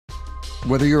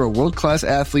Whether you're a world-class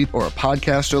athlete or a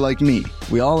podcaster like me,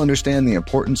 we all understand the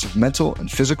importance of mental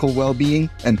and physical well-being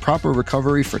and proper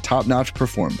recovery for top-notch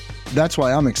performance. That's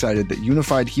why I'm excited that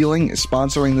Unified Healing is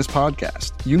sponsoring this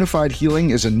podcast. Unified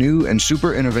Healing is a new and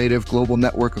super innovative global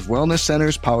network of wellness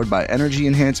centers powered by Energy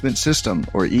Enhancement System,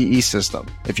 or EE System.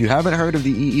 If you haven't heard of the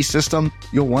EE System,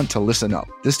 you'll want to listen up.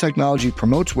 This technology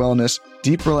promotes wellness,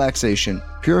 deep relaxation,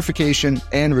 purification,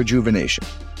 and rejuvenation.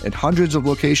 In hundreds of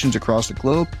locations across the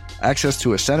globe, access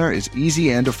to a center is easy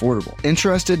and affordable.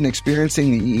 Interested in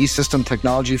experiencing the EE System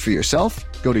technology for yourself?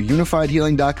 Go to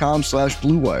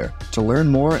unifiedhealing.com/bluewire to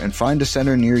learn more and find a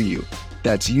center near you.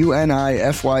 That's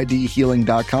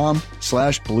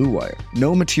unifydhealing.com/bluewire.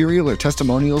 No material or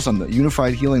testimonials on the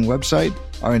Unified Healing website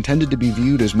are intended to be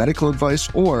viewed as medical advice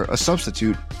or a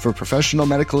substitute for professional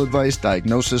medical advice,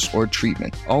 diagnosis, or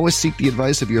treatment. Always seek the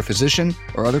advice of your physician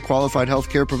or other qualified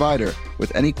healthcare provider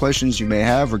with any questions you may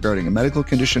have regarding a medical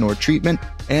condition or treatment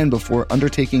and before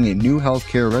undertaking a new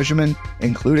healthcare regimen,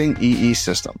 including EE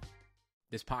System.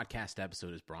 This podcast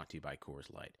episode is brought to you by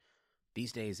Coors Light.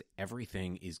 These days,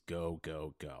 everything is go,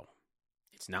 go, go.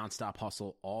 It's nonstop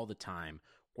hustle all the time.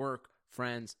 Work,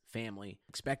 friends, family,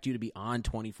 expect you to be on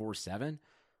 24/7?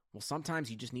 Well, sometimes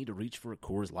you just need to reach for a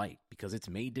Coors Light because it's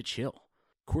made to chill.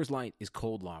 Coors Light is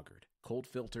cold lagered, cold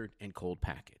filtered, and cold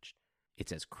packaged.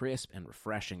 It's as crisp and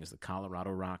refreshing as the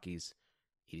Colorado Rockies.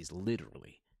 It is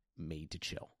literally made to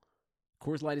chill.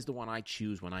 Coors Light is the one I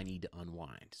choose when I need to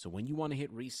unwind. So when you want to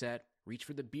hit reset, reach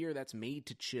for the beer that's made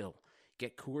to chill.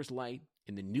 Get Coors Light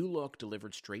in the new look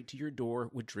delivered straight to your door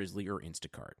with Drizzly or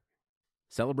Instacart.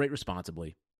 Celebrate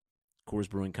responsibly. Coors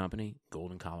Brewing Company,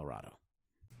 Golden, Colorado.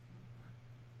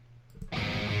 Trying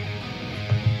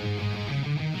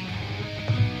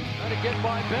to get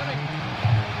by Benning.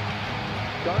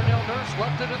 Darnell Nurse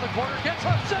left it in the corner, gets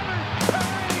up center.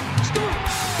 Perry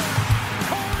scoops.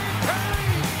 Corey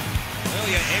Perry.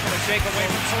 Lilia able to shake away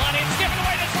from Solani. It's given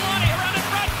away to Solani around in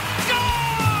front.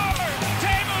 Score!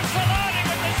 Teemu Solani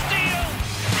with the steal.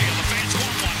 Bring in the fans,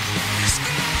 1-1.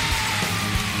 Score!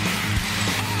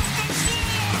 Off the floor!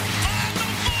 On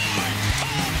the board!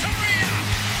 Paul Kariya!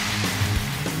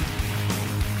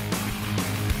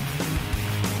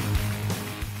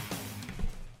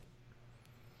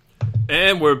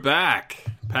 And we're back.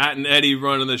 Pat and Eddie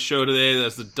running the show today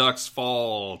as the Ducks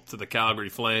fall to the Calgary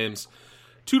Flames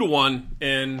 2-1,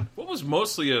 and what was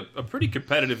mostly a pretty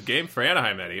competitive game for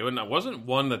Anaheim, Eddie. It wasn't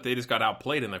one that they just got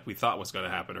outplayed in like we thought was going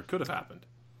to happen or could have happened.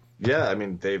 Yeah, I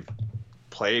mean, they've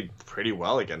played pretty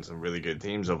well against some really good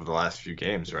teams over the last few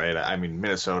games, right? I mean,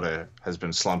 Minnesota has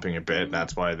been slumping a bit, and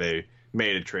that's why they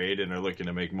made a trade and are looking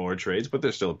to make more trades, but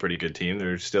they're still a pretty good team.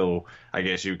 They're still, I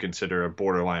guess you consider, a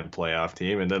borderline playoff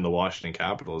team, and then the Washington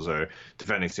Capitals are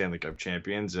defending Stanley Cup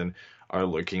champions and are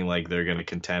looking like they're going to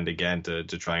contend again to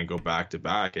try and go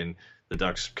back-to-back, and the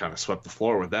Ducks kind of swept the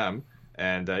floor with them.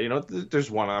 And,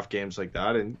 there's one-off games like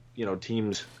that, and,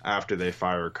 teams, after they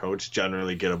fire a coach,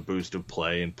 generally get a boost of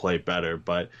play and play better,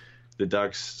 but the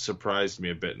Ducks surprised me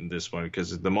a bit in this one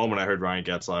because the moment I heard Ryan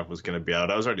Getzlaf was going to be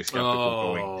out, I was already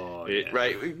skeptical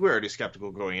right? We were already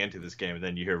skeptical going into this game, and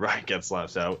then you hear Ryan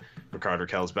Getzlaf's out, Rickard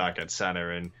Rakell's back at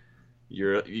center, and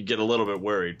you get a little bit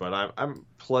worried. But I'm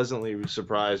pleasantly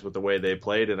surprised with the way they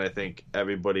played, and I think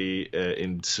everybody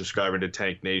in subscribing to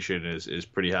Tank Nation is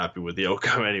pretty happy with the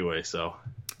outcome anyway. So,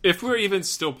 if we're even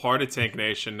still part of Tank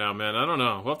Nation now, man, I don't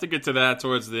know. We'll have to get to that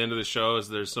towards the end of the show as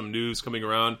there's some news coming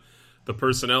around. The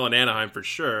personnel in Anaheim for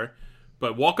sure.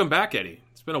 But welcome back, Eddie.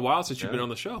 It's been a while since you've been on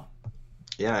the show.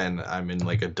 Yeah, and I'm in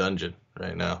like a dungeon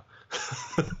right now.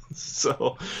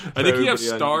 So I think you have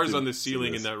stars on the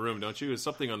ceiling in that room, don't you? There's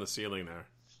something on the ceiling there.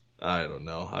 I don't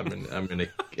know. I'm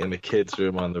in a kid's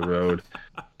room on the road,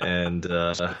 and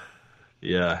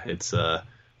it's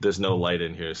there's no light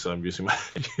in here, so I'm using my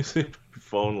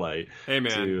phone light. Hey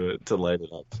man, to light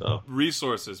it up. So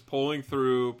resources, pulling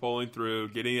through,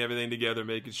 getting everything together,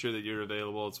 making sure that you're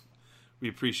available. We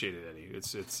appreciate it, Eddie.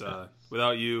 It's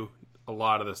without you, a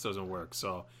lot of this doesn't work.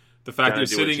 So the fact that you're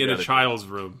sitting in a child's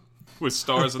room with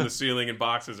stars on the ceiling and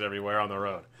boxes everywhere on the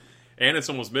road, and it's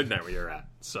almost midnight where you're at.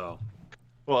 So,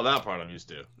 well, that part I'm used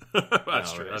to.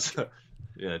 That's true. That's true.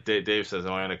 Yeah, Dave says,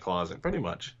 "Am I in a closet?" Pretty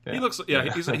much. Yeah. He looks.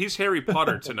 Yeah, he's Harry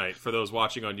Potter tonight. For those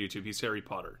watching on YouTube, he's Harry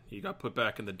Potter. He got put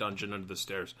back in the dungeon under the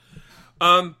stairs.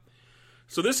 So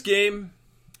this game,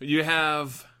 you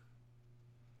have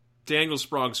Daniel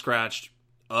Sprong scratched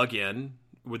again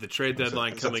with the trade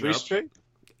deadline coming up. Straight?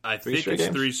 I think it's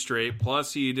 3 straight.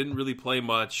 Plus, he didn't really play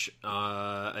much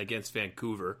against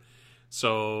Vancouver,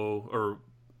 or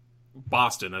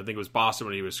Boston. I think it was Boston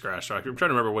when he was scratched. I'm trying to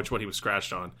remember which one he was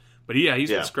scratched on. But he's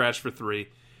been scratched for 3.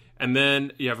 And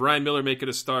then you have Ryan Miller making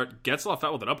a start. Getzlaf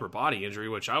out with an upper body injury,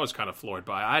 which I was kind of floored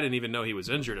by. I didn't even know he was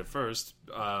injured at first.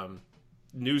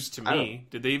 News to me.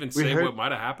 Did they even say what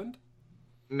might have happened?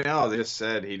 No, they just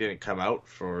said he didn't come out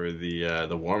for the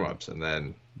warm-ups, and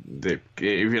then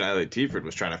even Elliot Tiford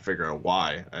was trying to figure out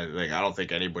why. I don't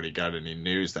think anybody got any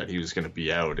news that he was going to be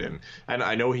out, and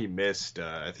I know he missed.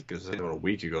 I think it was about a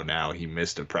week ago now. He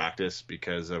missed a practice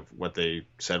because of what they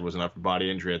said was an upper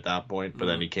body injury at that point. But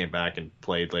then he came back and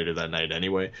played later that night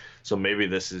anyway. So maybe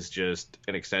this is just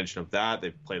an extension of that.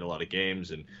 They've played a lot of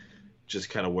games and just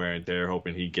kind of wear and tear,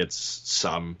 hoping he gets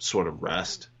some sort of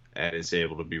rest and is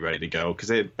able to be ready to go, because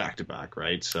they had back-to-back,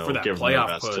 right? So for that give playoff him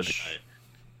a rest push. tonight.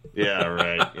 Yeah,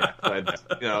 right. Yeah, but,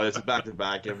 it's a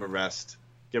back-to-back. Give him a rest.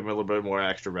 Give him a little bit more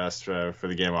extra rest for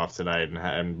the game off tonight,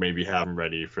 and maybe have him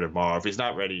ready for tomorrow. If he's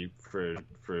not ready for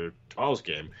tomorrow's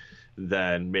game,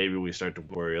 then maybe we start to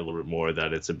worry a little bit more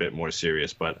that it's a bit more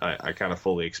serious. But I kind of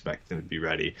fully expect him to be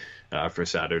ready for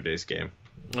Saturday's game.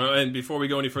 And before we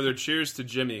go any further, cheers to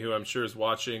Jimmy, who I'm sure is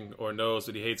watching or knows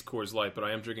that he hates Coors Light, but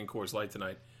I am drinking Coors Light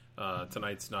tonight.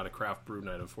 Tonight's not a craft brew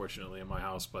night, unfortunately, in my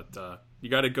house, but you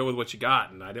got to go with what you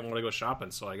got, and I didn't want to go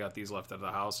shopping, so I got these left at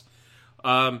the house.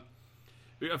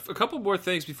 We have a couple more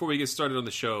things before we get started on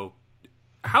the show.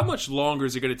 How much longer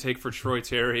is it going to take for Troy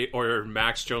Terry or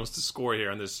Max Jones to score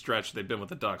here on this stretch they've been with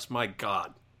the Ducks? My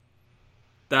God.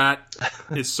 That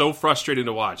is so frustrating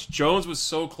to watch. Jones was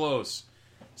so close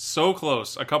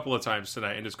a couple of times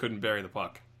tonight and just couldn't bury the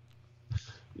puck.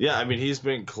 Yeah, I mean, he's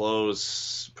been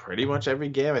close pretty much every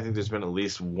game. I think there's been at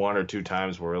least one or two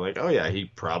times where we're like, oh, yeah, he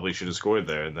probably should have scored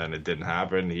there, and then it didn't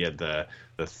happen. He had the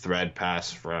thread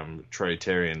pass from Troy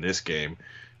Terry in this game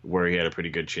where he had a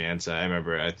pretty good chance. I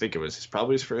remember, I think it was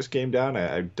probably his first game down.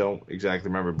 I don't exactly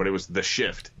remember, but it was the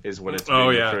shift is what it's being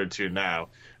referred to now,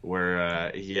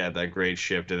 where he had that great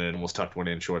shift and then almost tucked one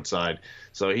in short side.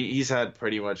 So he's had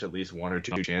pretty much at least one or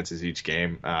two chances each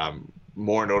game.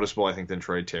 More noticeable, I think, than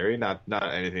Troy Terry. Not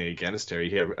anything against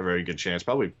Terry. He had a very good chance,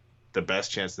 probably the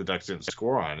best chance the Ducks didn't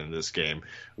score on in this game,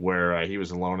 where he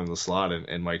was alone in the slot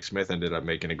and Mike Smith ended up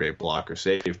making a great block or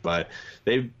save. But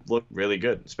they've looked really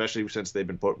good, especially since they've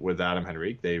been put with Adam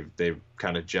Henrique. They've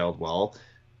kind of gelled well,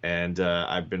 and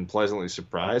I've been pleasantly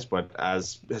surprised. But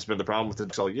as has been the problem with the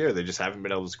Ducks all year, they just haven't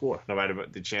been able to score, no matter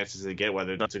the chances they get,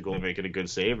 whether it's a goal making a good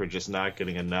save or just not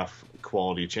getting enough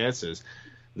quality chances.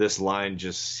 This line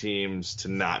just seems to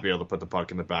not be able to put the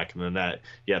puck in the back of the net,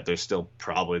 yet they're still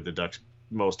probably the Ducks'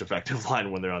 most effective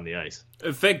line when they're on the ice.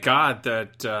 Thank God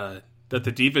that the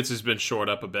defense has been shored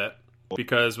up a bit,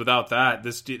 because without that,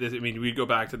 we'd go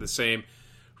back to the same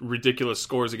ridiculous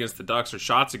scores against the Ducks or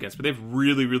shots against, but they've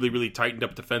really, really, really tightened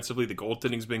up defensively. The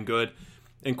goaltending's been good.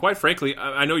 And quite frankly,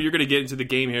 I know you're going to get into the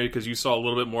game here because you saw a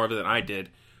little bit more of it than I did,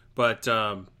 but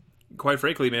quite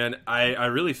frankly, man, I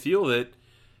really feel that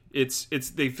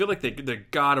they feel like they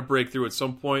got to break through at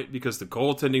some point, because the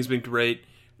goaltending's been great,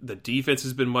 the defense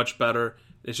has been much better.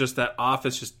 It's just that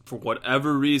offense, just for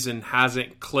whatever reason,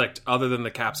 hasn't clicked other than the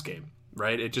Caps game,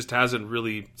 right? It just hasn't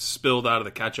really spilled out of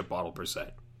the ketchup bottle per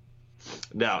se.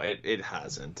 No, it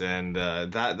hasn't, and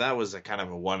that was a kind of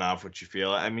a one-off, which you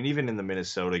feel. I mean, even in the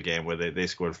Minnesota game where they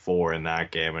scored 4 in that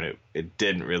game, and it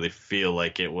didn't really feel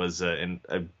like it was a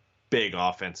big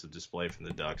offensive display from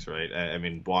the Ducks, right? I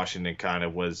mean, Washington kind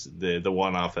of was the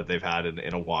one-off that they've had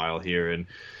in a while here, and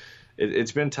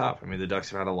it's been tough. I mean, the Ducks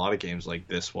have had a lot of games like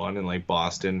this one and like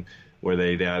Boston where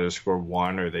they either score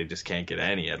one or they just can't get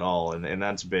any at all, and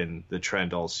that's been the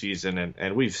trend all season,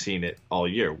 and we've seen it all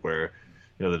year where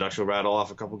the Ducks will rattle off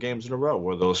a couple games in a row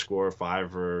where they'll score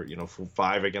 5 or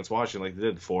 5 against Washington like they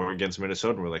did, 4 against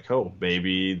Minnesota, and we're like, oh,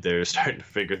 maybe they're starting to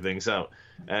figure things out.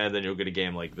 And then you'll get a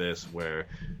game like this where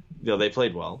they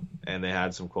played well and they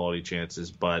had some quality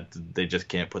chances, but they just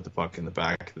can't put the puck in the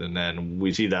back of the net. And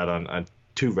we see that on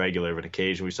too regular of an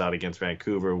occasion. We saw it against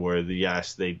Vancouver where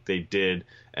they did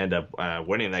end up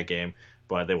winning that game,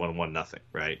 but they won 1-0,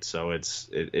 right? So it's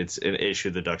an issue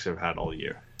the Ducks have had all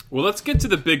year. Well, let's get to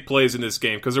the big plays in this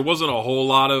game, because there wasn't a whole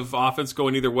lot of offense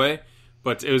going either way,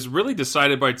 but it was really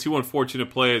decided by 2 unfortunate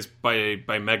plays by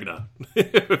Megna.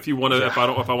 if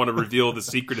I want to reveal the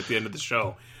secret at the end of the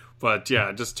show, but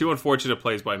yeah, just 2 unfortunate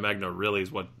plays by Megna really is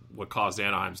what caused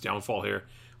Anaheim's downfall here.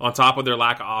 On top of their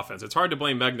lack of offense, it's hard to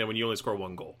blame Megna when you only score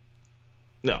 1 goal.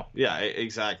 No, yeah,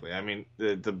 exactly. I mean,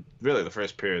 the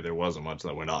first period there wasn't much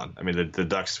that went on. I mean, the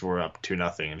Ducks were up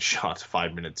 2-0 and shot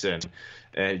 5 minutes in,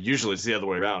 and usually it's the other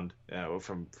way around.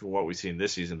 From what we've seen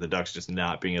this season, the Ducks just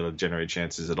not being able to generate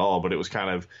chances at all. But it was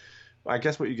kind of, I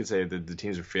guess, what you could say, the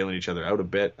teams are feeling each other out a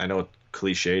bit. I know it's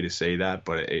cliche to say that,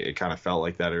 but it kind of felt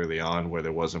like that early on, where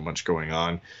there wasn't much going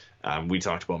on. We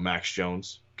talked about Max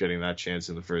Jones getting that chance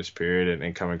in the first period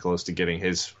and coming close to getting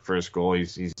his first goal.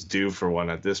 He's due for one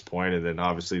at this point, and then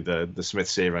obviously the Smith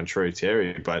save on Troy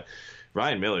Terry. But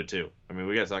Ryan Miller, too. I mean,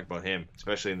 we got to talk about him,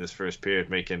 especially in this first period,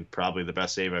 making probably the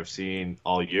best save I've seen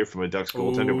all year from a Ducks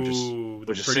goaltender,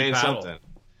 which is saying something.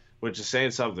 Which is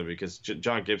saying something because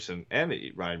John Gibson and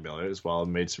Ryan Miller as well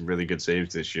made some really good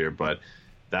saves this year. But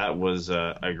that was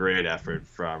a great effort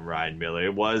from Ryan Miller.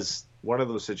 It was one of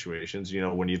those situations,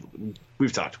 when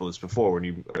we've talked about this before,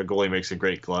 when a goalie makes a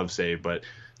great glove save, but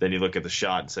then you look at the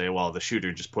shot and say, well, the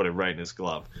shooter just put it right in his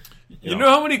glove. You know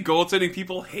how many goaltending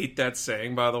people hate that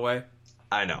saying, by the way?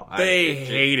 I know. They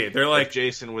hate it. They're like, if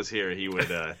Jason was here, he would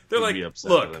they're like, be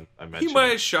upset. Look, he might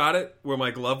have shot it where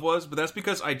my glove was, but that's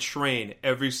because I train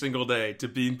every single day to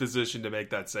be in position to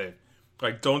make that save.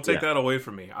 Like, don't take that away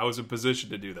from me. I was in position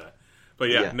to do that.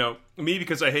 But no, me,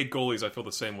 because I hate goalies, I feel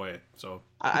the same way. So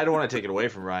I don't want to take it away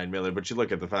from Ryan Miller, but you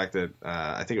look at the fact that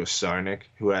I think it was Sarnik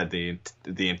who had the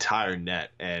entire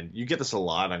net, and you get this a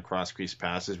lot on cross-crease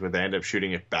passes where they end up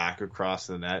shooting it back across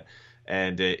the net.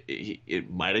 And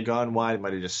it might have gone wide,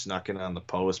 might have just snuck in on the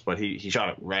post, but he shot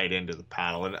it right into the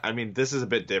paddle. And, I mean, this is a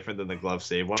bit different than the glove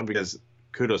save one, because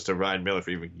kudos to Ryan Miller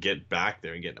for even getting back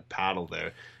there and getting a paddle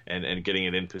there and getting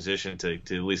it in position to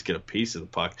at least get a piece of the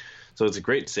puck. So it's a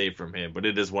great save from him, but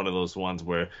it is one of those ones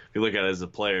where if you look at it as a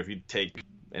player, if you take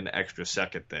an extra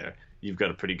second there, you've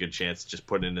got a pretty good chance of just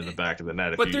putting it in the back of the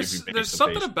net. But there's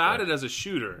something about it as a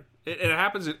shooter. It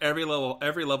happens at every level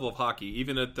of hockey,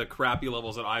 even at the crappy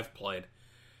levels that I've played.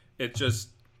 It just,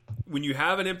 when you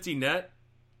have an empty net,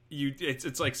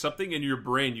 it's like something in your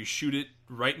brain. You shoot it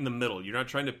right in the middle. You're not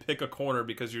trying to pick a corner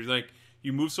because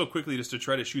you move so quickly just to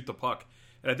try to shoot the puck.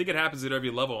 And I think it happens at every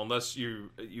level unless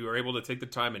you are able to take the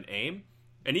time and aim.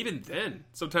 And even then,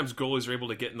 sometimes goalies are able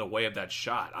to get in the way of that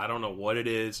shot. I don't know what it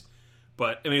is.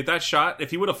 But, I mean,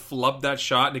 if he would have flubbed that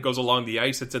shot and it goes along the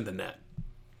ice, it's in the net.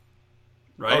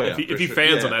 Right? Oh, yeah, if he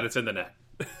fans on that, it's in the net.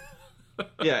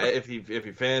 Yeah, if he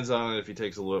fans on it, if he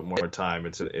takes a little more time,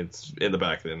 it's in the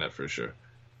back of the net for sure.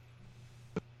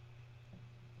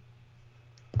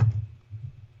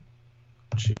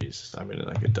 Jeez, I'm in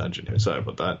like a dungeon here. Sorry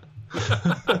about that.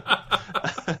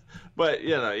 But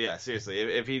seriously,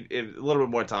 if a little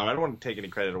bit more time, I don't want to take any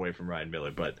credit away from Ryan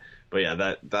Miller, but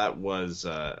yeah, that was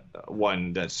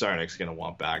one that Sarnik's going to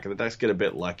want back, and the Ducks get a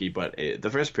bit lucky. But the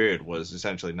first period was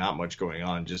essentially not much going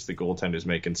on, just the goaltenders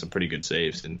making some pretty good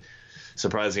saves, and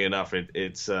surprisingly enough,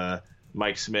 it's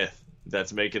Mike Smith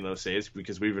that's making those saves,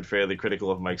 because we've been fairly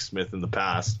critical of Mike Smith in the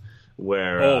past.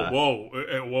 Where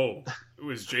whoa,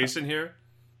 was Jason here?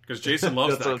 Because Jason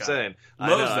loves that guy. That's what I'm saying.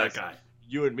 Loves that guy.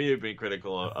 You and me have been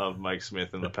critical of Mike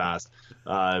Smith in the past,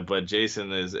 but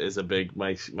Jason is a big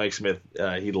Mike Smith.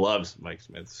 He loves Mike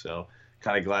Smith, so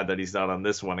kind of glad that he's not on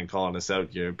this one and calling us out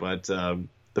here. But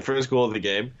the first goal of the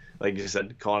game, like you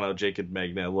said, calling out Jacob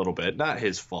Magna a little bit, not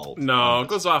his fault. No, it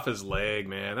goes off his leg,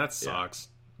 man. That sucks.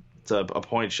 It's a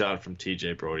point shot from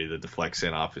TJ Brody that deflects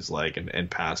in off his leg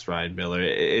and past Ryan Miller.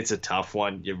 It's a tough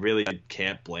one. You really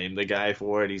can't blame the guy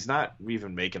for it. He's not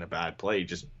even making a bad play. He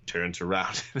just turns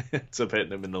around and ends up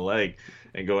hitting him in the leg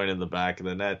and going in the back of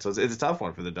the net. So it's a tough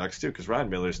one for the Ducks, too, because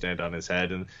Ryan Miller stand on his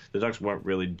head, and the Ducks weren't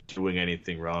really doing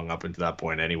anything wrong up until that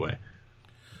point anyway.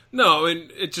 No,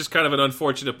 and it's just kind of an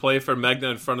unfortunate play for Magna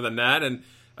in front of the net, and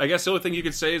I guess the only thing you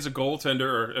could say as a goaltender,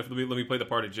 or let me play the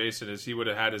part of Jason, is he would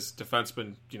have had his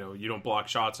defenseman, you don't block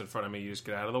shots in front of me, you just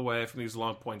get out of the way from these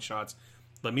long point shots.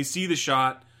 Let me see the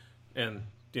shot, and,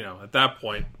 at that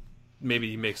point,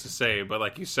 maybe he makes the save. But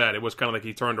like you said, it was kind of like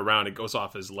he turned around, it goes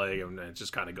off his leg, and it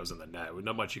just kind of goes in the net.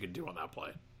 Not much you can do on that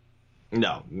play.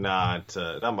 No, not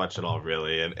much at all,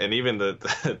 really. And even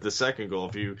the second goal,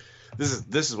 this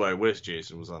is why I wish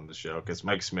Jason was on the show, because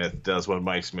Mike Smith does what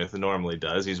Mike Smith normally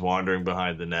does. He's wandering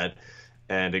behind the net,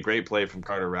 and a great play from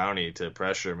Carter Rowney to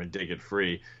pressure him and dig it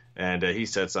free. And he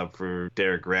sets up for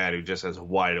Derek Grant, who just has a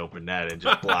wide open net and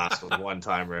just blasts with a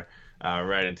one-timer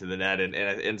right into the net. And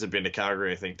it ends up being a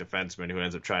Calgary, I think, defenseman who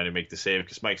ends up trying to make the save,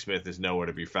 because Mike Smith is nowhere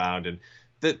to be found. And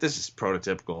this is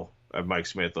prototypical of Mike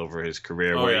Smith over his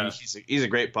career, he's a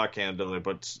great puck handler,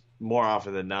 but more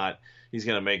often than not, he's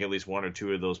going to make at least one or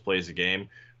two of those plays a game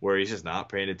where he's just not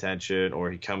paying attention, or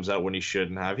he comes out when he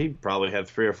shouldn't have. He probably had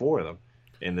 3 or 4 of them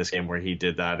in this game where he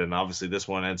did that, and obviously this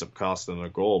one ends up costing them a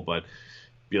goal, but,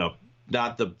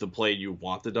 not the play you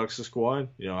want the Ducks to score on.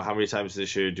 How many times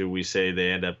this year do we say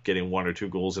they end up getting 1 or 2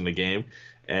 goals in the game,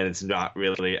 and it's not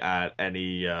really at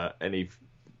any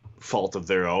fault of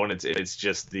their own. It's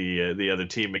just the other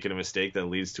team making a mistake that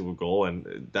leads to a goal,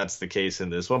 and that's the case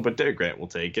in this one. But Derek Grant will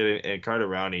take it, and Carter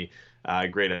Rowney,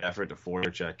 great effort to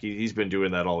forecheck. He's been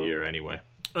doing that all year anyway.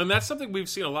 And that's something we've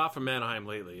seen a lot from Anaheim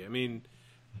lately. I mean,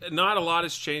 Not a lot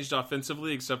has changed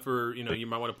offensively, except for, you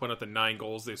might want to point out the 9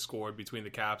 goals they scored between the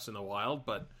Caps and the Wild.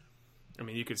 But, I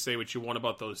mean, you could say what you want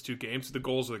about those 2 games. The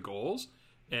goals are the goals,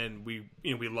 and we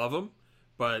love them.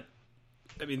 But,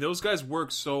 I mean, those guys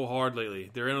work so hard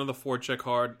lately. They're in on the forecheck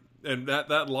hard, and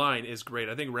that line is great.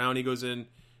 I think Rowney goes in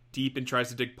deep and tries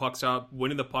to dig pucks out.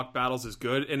 Winning the puck battles is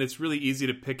good, and it's really easy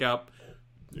to pick up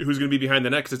who's going to be behind the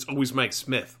net because it's always Mike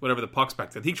Smith, whatever the puck's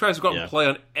back there. He tries to go out and play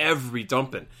on every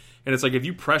dump-in. And it's like, if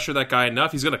you pressure that guy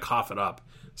enough, he's going to cough it up.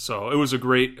 So it was a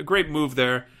great move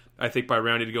there, I think, by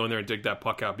Rowney to go in there and dig that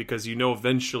puck out, because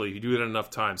eventually, if you do it enough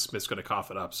times, Smith's going to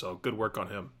cough it up. So good work on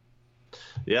him.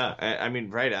 Yeah, I mean,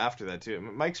 right after that, too.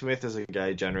 Mike Smith is a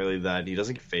guy generally that he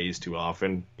doesn't get phased too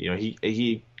often.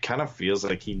 He kind of feels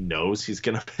like he knows he's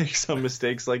going to make some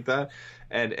mistakes like that.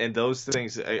 And those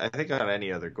things, I think on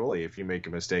any other goalie, if you make a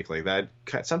mistake like that,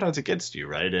 sometimes it gets to you,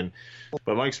 right?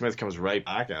 But Mike Smith comes right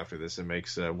back after this and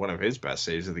makes one of his best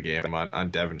saves of the game on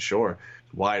Devon Shore,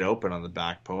 wide open on the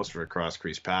back post for a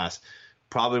cross-crease pass.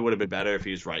 Probably would have been better if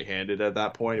he was right-handed at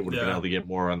that point. He would have been able to get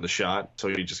more on the shot, so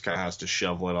he just kind of has to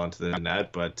shovel it onto the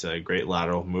net. But a great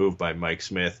lateral move by Mike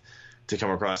Smith to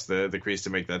come across the crease to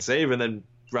make that save, and then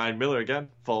Ryan Miller again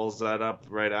follows that up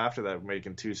right after that,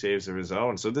 making 2 saves of his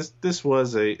own. So this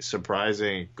was a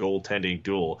surprising goaltending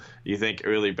duel. You think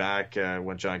early back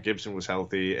when John Gibson was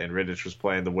healthy and Rittich was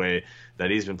playing the way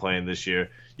that he's been playing this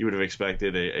year, you would have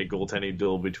expected a goaltending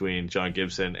duel between John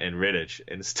Gibson and Rittich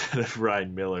instead of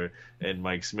Ryan Miller and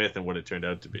Mike Smith and what it turned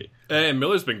out to be. And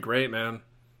Miller's been great, man.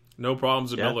 No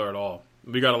problems with Miller at all.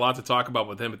 We got a lot to talk about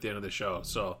with him at the end of the show,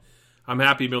 so I'm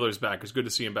happy Miller's back. It's good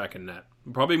to see him back in net.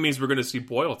 It probably means we're going to see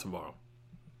Boyle tomorrow.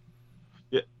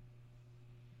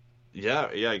 Yeah,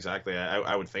 exactly.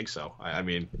 I would think so. I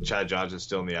mean, Chad Johnson's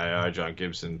still in the IR. John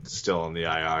Gibson's still in the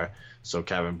IR. So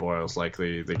Kevin Boyle's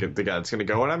likely the guy that's going to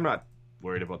go, and I'm not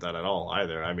worried about that at all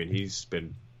either. I mean, he's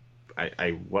been, I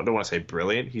don't want to say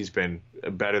brilliant. He's been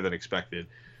better than expected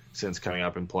since coming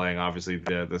up and playing, obviously,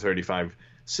 the 35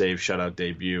 save shutout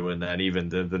debut, and then even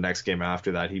the next game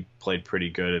after that, he played pretty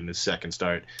good in his second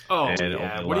start. Oh,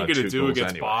 yeah. What are you going to do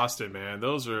against Boston, man?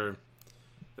 Those were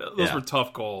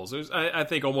tough goals. I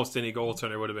think almost any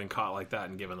goaltender would have been caught like that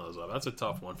and given those up. That's a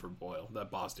tough one for Boyle, that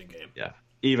Boston game. Yeah.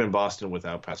 Even Boston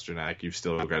without Pasternak, you've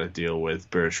still got to deal with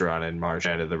Bergeron and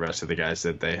Marchand and the rest of the guys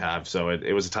that they have. So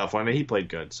it was a tough one, and he played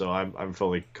good. So I'm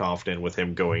fully confident with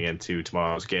him going into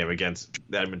tomorrow's game against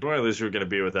the Edmonton Oilers, who are going to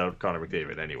be without Connor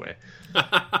McDavid anyway.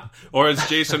 Or as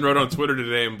Jason wrote on Twitter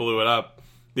today and blew it up,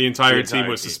 the entire team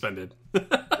was suspended.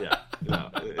 Yeah.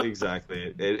 No,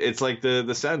 exactly. It's like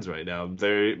the Sens right now.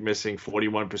 They're missing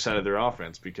 41% of their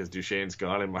offense because Duchesne's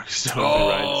gone and Mark Stone and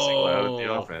Ryan single out of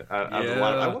the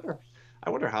offense. I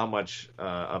wonder how much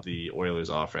of the Oilers'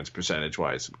 offense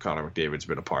percentage-wise Connor McDavid's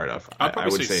been a part of. I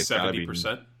would say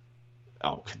 70%.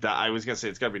 I was gonna say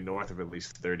it's got to be north of at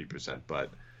least 30%, but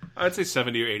I'd say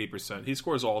 70 or 80%. He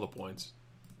scores all the points.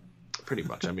 Pretty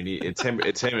much. I mean, it's him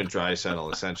and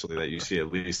Draisaitl essentially that you see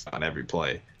at least on every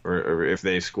play. Or if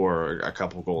they score a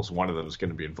couple goals, one of them is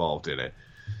going to be involved in it.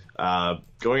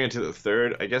 Going into the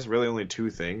third, I guess really only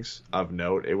 2 things of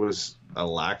note. It was a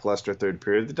lackluster third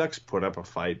period. The Ducks put up a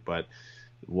fight, but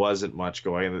wasn't much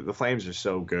going. The Flames are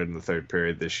so good in the third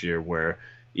period this year where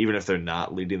even if they're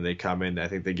not leading, they come in. I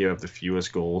think they give up the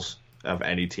fewest goals of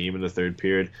any team in the third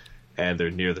period, and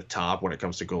they're near the top when it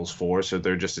comes to goals for. So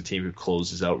they're just a team who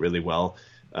closes out really well.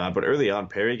 But early on,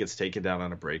 Perry gets taken down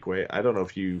on a breakaway. I don't know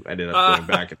if you ended up going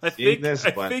back and seeing this.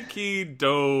 I think he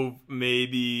dove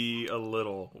maybe a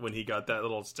little when he got that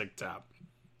little stick tap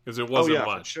because it wasn't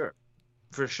much.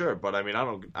 For sure. But I mean,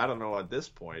 I don't know at this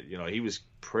point. He was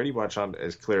pretty much on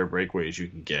as clear a breakaway as you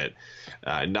can get.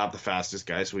 Not the fastest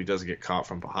guy, so he doesn't get caught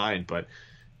from behind, but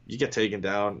you get taken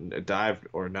down, dive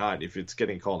or not, if it's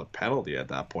getting called a penalty at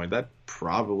that point, that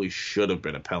probably should have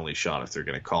been a penalty shot if they're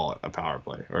going to call it a power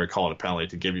play or call it a penalty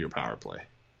to give you a power play.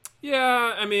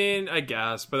 Yeah, I mean, I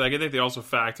guess. But I think they also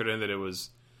factored in that it was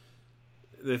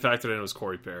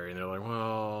Corey Perry. And they're like,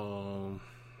 well,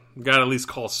 you got to at least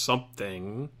call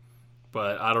something.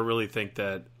 But I don't really think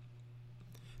that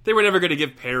they were never going to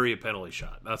give Perry a penalty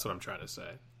shot. That's what I'm trying to say.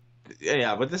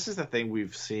 Yeah, but this is the thing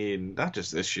we've seen, not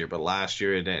just this year, but last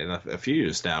year and a few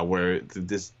years now, where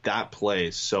that play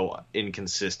is so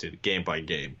inconsistent game by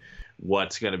game.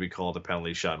 What's going to be called a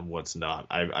penalty shot and what's not.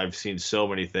 I've seen so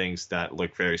many things that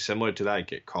look very similar to that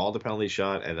get called a penalty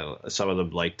shot, and then some of them,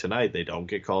 like tonight, they don't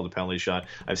get called a penalty shot.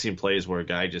 I've seen plays where a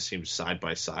guy just seems side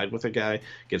by side with a guy,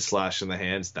 gets slashed in the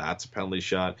hands, that's a penalty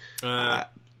shot.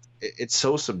 It's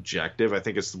so subjective. I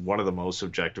think it's one of the most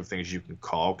subjective things you can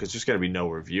call because there's going to be no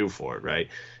review for it, right?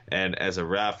 And as a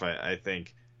ref, I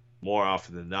think more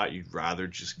often than not, you'd rather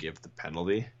just give the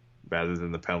penalty rather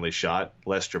than the penalty shot.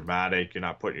 Less dramatic. You're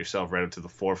not putting yourself right up to the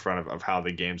forefront of how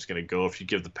the game's going to go. If you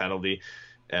give the penalty,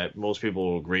 most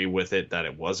people will agree with it that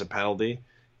it was a penalty.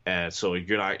 And so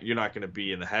you're not going to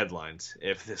be in the headlines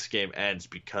if this game ends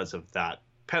because of that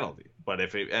penalty. But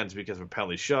if it ends because of a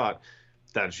penalty shot,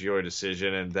 that's your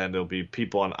decision. And then there'll be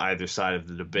people on either side of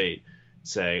the debate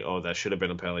saying, oh, that should have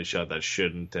been a penalty shot, that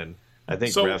shouldn't. And I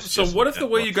think so what if the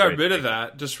way you got rid of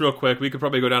that, just real quick, we could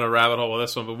probably go down a rabbit hole with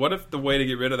this one, but what if the way to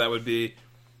get rid of that would be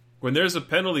when there's a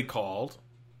penalty called,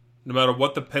 no matter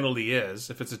what the penalty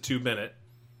is, if it's a 2-minute,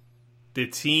 the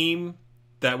team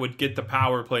that would get the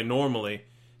power play normally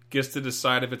gets to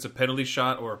decide if it's a penalty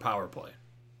shot or a power play?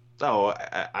 No,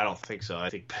 I don't think so.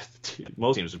 I think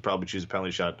most teams would probably choose a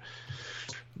penalty shot.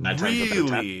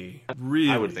 Really?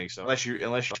 I would think so. Unless you're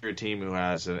a team who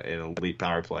has an elite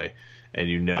power play and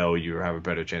you have a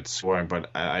better chance of scoring. But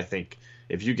I think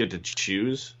if you get to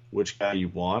choose which guy you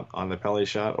want on the penalty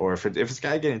shot, or if it's a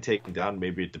guy getting taken down,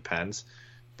 maybe it depends.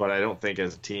 But I don't think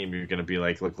as a team you're going to be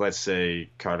like, look, let's say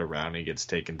Carter Rowney gets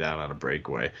taken down on a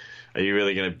breakaway. Are you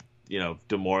really going to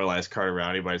demoralize Carter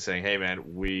Rowney by saying, hey,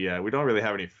 man, we don't really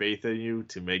have any faith in you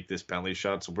to make this penalty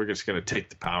shot, so we're just going to take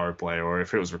the power play? Or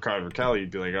if it was Ricardo Rakell,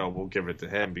 you'd be like, oh, we'll give it to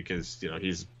him because,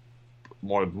 he's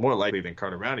more likely than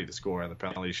Carter Rowney to score on the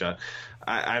penalty shot.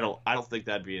 I don't think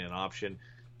that'd be an option.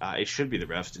 It should be the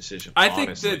ref's decision. I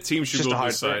think the team should go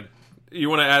decide. You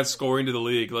want to add scoring to the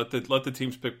league, let the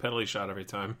teams pick penalty shot every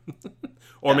time.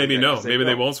 Or maybe no. Maybe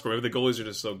they won't score. Maybe the goalies are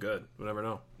just so good. We'll never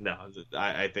know. No,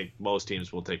 I think most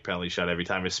teams will take penalty shot every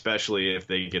time, especially if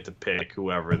they get to pick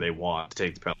whoever they want to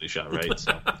take the penalty shot, right?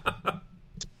 So,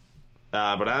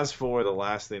 but as for the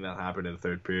last thing that happened in the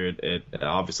third period, it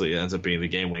obviously ends up being the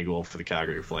game-winning goal for the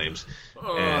Calgary Flames.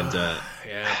 Poor Magna.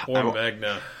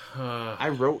 I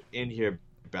wrote in here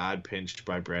bad pinch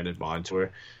by Brandon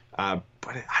Montour.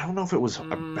 But I don't know if it was a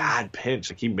bad pinch.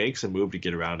 Like, he makes a move to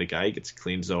get around a guy, he gets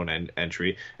clean zone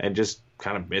entry, and just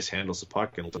kind of mishandles the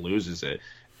puck and loses it,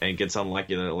 and gets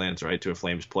unlucky that it lands right to a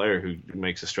Flames player who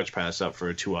makes a stretch pass up for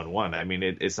a 2-on-1. I mean,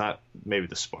 it's not maybe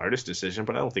the smartest decision,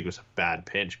 but I don't think it was a bad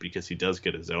pinch because he does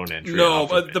get his own entry. No,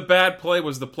 but the bad play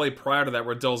was the play prior to that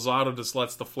where Del Zotto just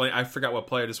lets the Flame, I forgot what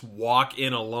player, just walk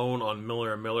in alone on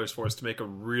Miller, and Miller's forced to make a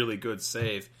really good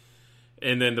save.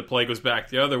 And then the play goes back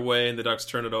the other way, and the Ducks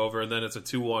turn it over, and then it's a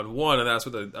 2-on-1, and that's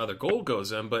where the other goal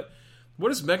goes in. But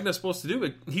what is Megna supposed to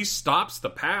do? He stops the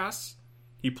pass.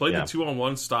 He played the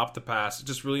 2-on-1, stopped the pass. It's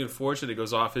just really unfortunate. He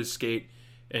goes off his skate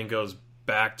and goes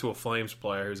back to a Flames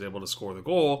player who's able to score the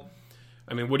goal.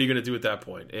 I mean, what are you going to do at that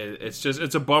point?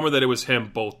 It's a bummer that it was him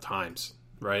both times,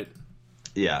 right?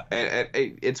 Yeah, and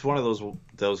it's one of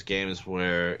those games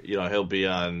where he'll be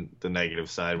on the negative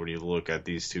side when you look at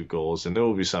these two goals, and there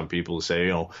will be some people who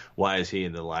say, why is he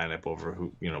in the lineup over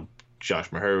who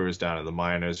Josh Maher is down in the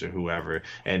minors or whoever.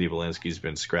 Andy Belinsky's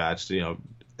been scratched.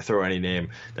 Throw any name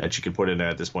that you could put in there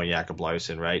at this point, Jakob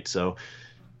Larsson, right? So,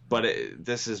 but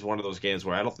this is one of those games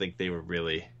where I don't think they were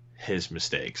really his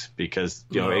mistakes because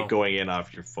it going in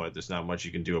off your foot, there's not much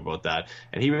you can do about that,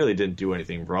 and he really didn't do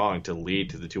anything wrong to lead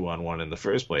to the 2-on-1 in the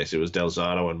first place. It was Del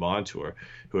Zotto and Montour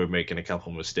who are making a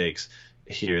couple mistakes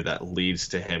here that leads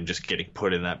to him just getting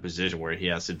put in that position where he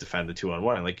has to defend the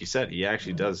 2-on-1, and like you said, he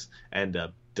actually does end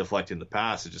up deflecting the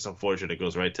pass. It's just unfortunate it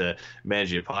goes right to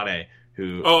Mangiapane,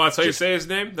 who... Oh, that's how you say his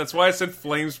name? That's why I said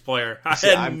Flames player. I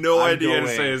had no idea how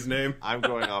to say his name. I'm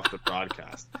going off the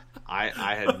broadcast.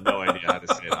 I had no idea how to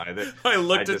say it either. I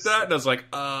looked at that and I was like,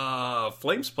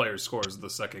 Flames player scores the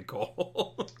second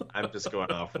goal. I'm just going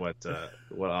off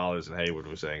what Allers and Hayward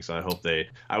were saying, so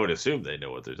I would assume they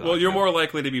know what they're talking about. Well, you're more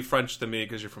likely to be French than me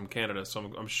because you're from Canada,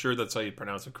 so I'm sure that's how you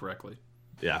pronounce it correctly.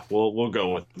 Yeah, we'll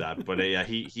go with that. But yeah,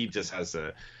 he just has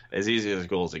as easy as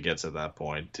goals it gets at that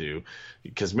point too,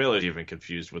 because Miller's even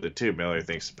confused with it too. Miller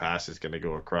thinks the pass is going to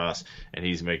go across, and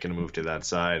he's making a move to that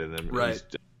side, and then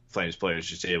Flames players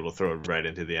just able to throw it right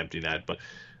into the empty net. But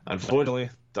unfortunately,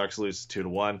 Ducks lose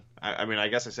 2-1. I mean, I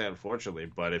guess I say unfortunately,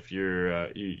 but if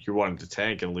you're wanting to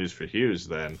tank and lose for Hughes,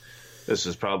 then this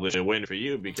is probably a win for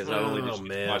you because not only did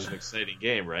you watch an exciting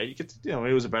game, right? You get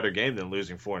it was a better game than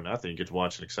losing 4-0. You get to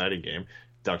watch an exciting game.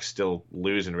 Ducks still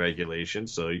lose in regulation,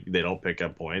 so they don't pick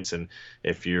up points. And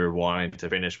if you're wanting to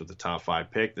finish with the top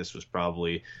 5 pick, this was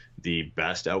probably the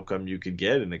best outcome you could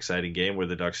get, an exciting game where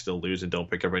the Ducks still lose and don't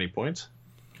pick up any points.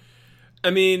 I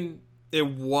mean, it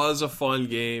was a fun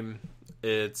game.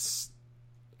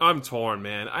 I'm torn,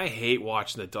 man. I hate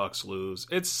watching the Ducks lose.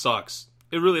 It sucks.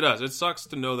 It really does. It sucks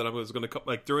to know that I was going to,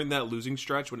 like, during that losing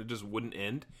stretch when it just wouldn't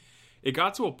end, it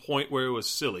got to a point where it was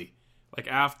silly. Like,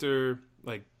 after,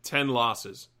 10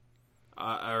 losses,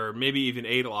 or maybe even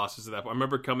 8 losses at that point. I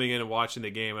remember coming in and watching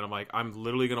the game, and I'm like, I'm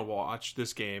literally going to watch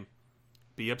this game,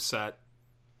 be upset,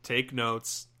 take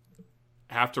notes,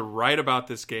 have to write about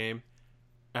this game,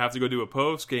 I have to go do a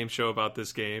post-game show about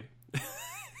this game,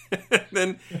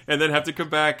 and then have to come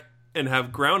back and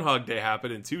have Groundhog Day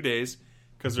happen in 2 days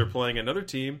because they're playing another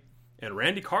team, and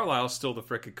Randy Carlisle's still the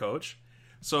frickin' coach.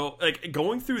 So, like,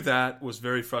 going through that was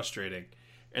very frustrating.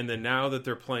 And then now that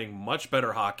they're playing much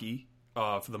better hockey,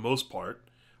 for the most part,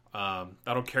 I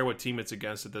don't care what team it's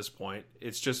against at this point.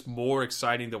 It's just more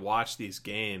exciting to watch these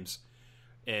games.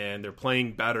 And they're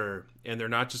playing better, and they're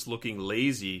not just looking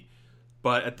lazy.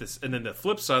 But and then the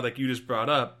flip side, like you just brought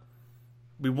up,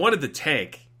 we wanted the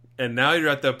tank. And now you're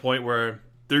at that point where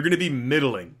they're going to be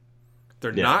middling.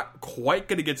 They're not quite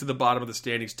going to get to the bottom of the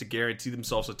standings to guarantee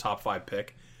themselves a top 5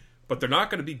 pick. But they're not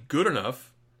going to be good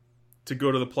enough to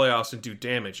go to the playoffs and do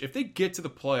damage. If they get to the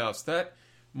playoffs, that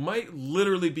might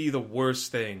literally be the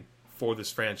worst thing for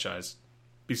this franchise,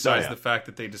 besides the fact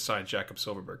that they just signed Jakob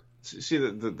Silfverberg. See,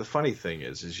 the funny thing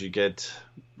is you get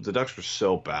the Ducks were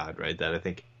so bad, right, that I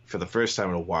think for the first time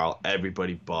in a while,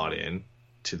 everybody bought in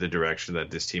to the direction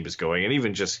that this team is going, and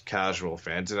even just casual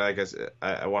fans. And I guess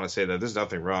I want to say that there's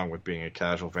nothing wrong with being a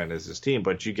casual fan as this team,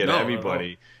 but you get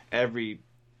everybody, every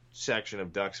section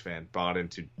of Ducks fan bought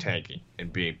into tanking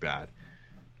and being bad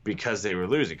because they were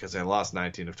losing, because they lost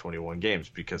 19 of 21 games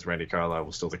because Randy Carlisle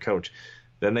was still the coach.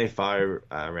 Then they fire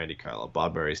Randy Carlisle.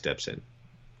 Bob Murray steps in.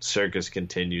 Circus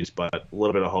continues, but a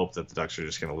little bit of hope that the Ducks are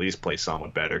just going to at least play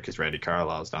somewhat better because Randy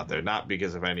Carlisle is not there. Not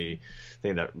because of anything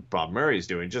that Bob Murray is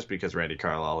doing, just because Randy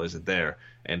Carlisle isn't there,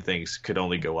 and things could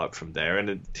only go up from there. And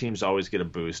the teams always get a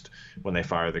boost when they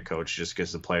fire the coach, just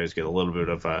because the players get a little bit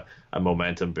of a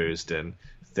momentum boost, and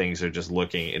things are just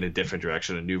looking in a different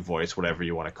direction, a new voice, whatever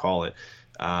you want to call it.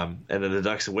 And then the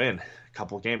Ducks win a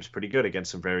couple of games pretty good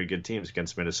against some very good teams,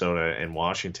 against Minnesota and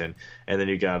Washington. And then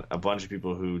you got a bunch of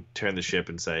people who turn the ship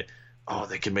and say, oh,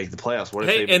 they can make the playoffs. What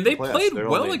if they played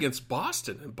well against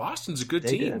Boston, and Boston's a good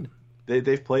team.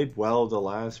 They've played well the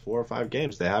last 4 or 5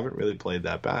 games. They haven't really played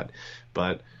that bad.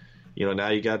 But now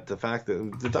you got the fact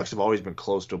that the Ducks have always been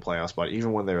close to a playoff spot.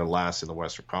 Even when they were last in the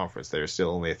Western Conference, they were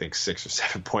still only, I think, 6 or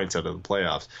 7 points out of the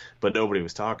playoffs. But nobody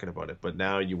was talking about it. But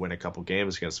now you win a couple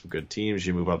games against some good teams.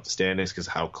 You move up the standings because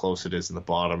of how close it is in the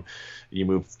bottom. You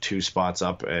move 2 spots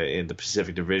up in the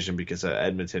Pacific Division because of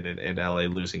Edmonton and LA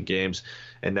losing games.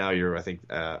 And now you're, I think,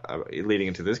 leading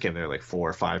into this game, they're like 4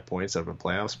 or 5 points out of a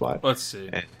playoff spot. Let's see.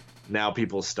 And now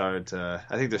people start I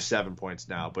think there's 7 points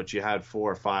now, but you had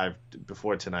 4 or 5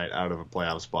 before tonight out of a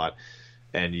playoff spot,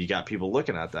 and you got people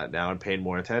looking at that now and paying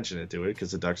more attention into it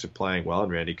because the Ducks are playing well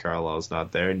and Randy Carlisle's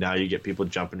not there. And now you get people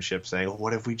jumping ship saying, well,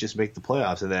 what if we just make the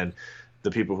playoffs? And then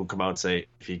the people who come out and say,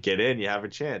 if you get in, you have a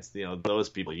chance. Those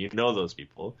people, those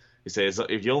people, you say,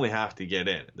 if you only have to get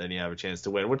in, then you have a chance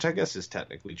to win, which I guess is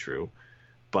technically true.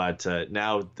 But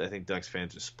now I think Ducks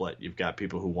fans are split. You've got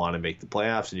people who want to make the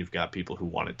playoffs, and you've got people who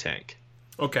want to tank.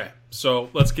 Okay, so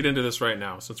let's get into this right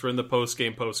now. Since we're in the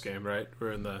post-game, right?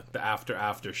 We're in the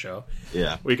after show.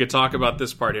 Yeah. We could talk about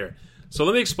this part here. So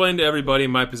let me explain to everybody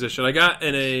my position. I got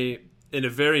in a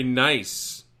very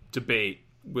nice debate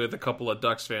with a couple of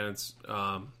Ducks fans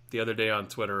the other day on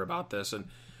Twitter about this. And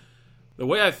the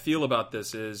way I feel about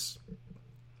this is,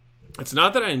 it's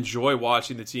not that I enjoy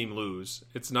watching the team lose.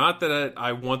 It's not that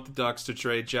I want the Ducks to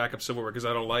trade Jakob Silfverberg because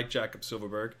I don't like Jakob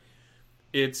Silfverberg.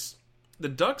 It's the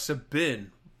Ducks have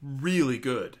been really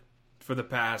good for the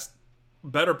past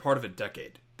better part of a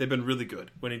decade. They've been really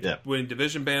good winning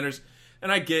division banners.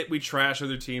 And I get we trash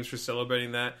other teams for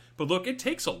celebrating that. But look, it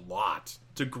takes a lot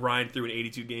to grind through an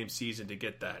 82-game season to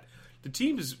get that. The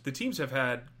teams have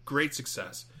had great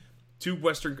success. 2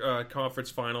 Western Conference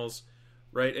finals.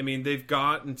 Right, I mean, they've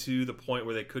gotten to the point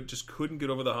where they couldn't get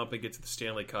over the hump and get to the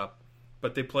Stanley Cup,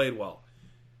 but they played well.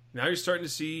 Now you're starting to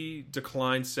see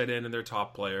decline set in their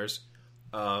top players,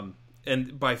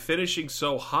 and by finishing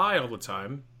so high all the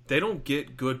time, they don't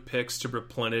get good picks to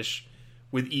replenish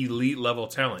with elite level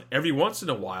talent. Every once in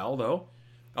a while, though,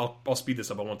 I'll speed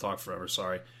this up. I won't talk forever.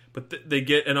 Sorry, but they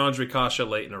get an Andre Kasha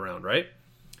late in the round, right?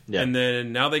 Yeah. And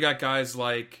then now they got guys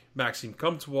like Maxime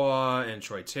Comtois and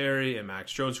Troy Terry and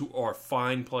Max Jones, who are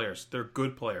fine players. They're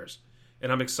good players.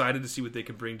 And I'm excited to see what they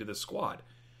can bring to this squad.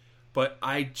 But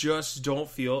I just don't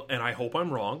feel, and I hope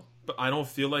I'm wrong, but I don't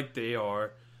feel like they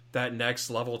are that next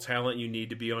level talent you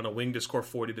need to be on a wing to score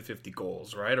 40 to 50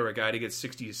 goals, right? Or a guy to get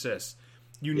 60 assists.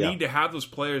 You need to have those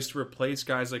players to replace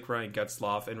guys like Ryan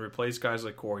Getzlaf and replace guys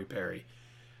like Corey Perry.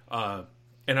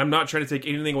 And I'm not trying to take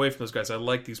anything away from those guys. I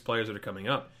like these players that are coming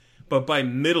up. But by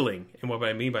middling, and what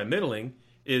I mean by middling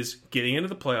is getting into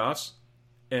the playoffs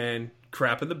and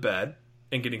crapping the bed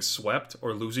and getting swept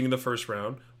or losing in the first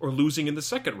round or losing in the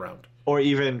second round. Or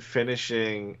even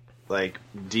finishing like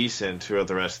decent throughout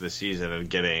the rest of the season and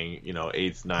getting,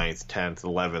 8th, 9th, 10th,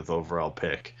 11th overall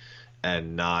pick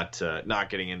and not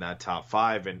getting in that top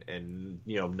 5 and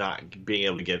not being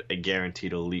able to get a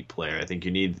guaranteed elite player. I think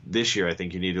you need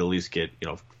to at least get,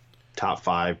 top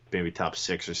 5, maybe top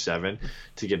 6 or 7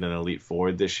 to get an elite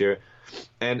forward this year.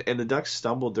 And the Ducks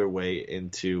stumbled their way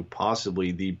into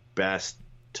possibly the best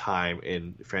time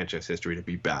in franchise history to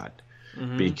be bad.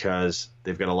 Mm-hmm. Because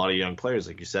they've got a lot of young players,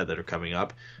 like you said, that are coming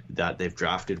up that they've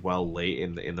drafted well late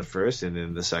in the first and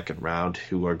in the second round,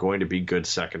 who are going to be good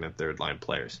second and third line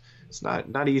players. It's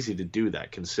not easy to do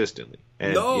that consistently.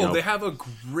 And, they have a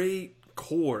great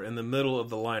core in the middle of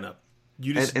the lineup.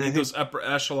 You just need those upper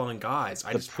echelon guys.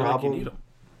 I just feel like you need them.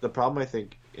 The problem, I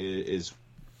think, is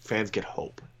fans get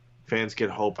hope. Fans get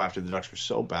hope after the Ducks were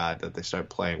so bad that they start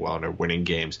playing well and are winning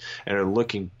games and are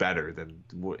looking better than,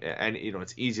 and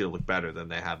it's easy to look better than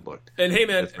they had looked. And hey,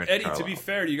 man, Eddie, to be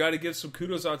fair, you got to give some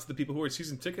kudos out to the people who are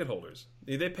season ticket holders.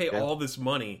 They pay all this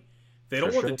money. They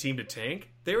don't want the team to tank.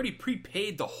 They already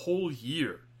prepaid the whole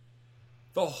year.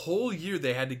 The whole year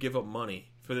they had to give up money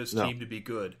for this team to be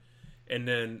good. And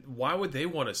then why would they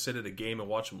want to sit at a game and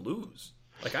watch them lose?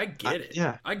 Like, I get it.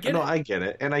 Yeah, I get it. I get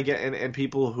it, and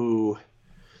people who.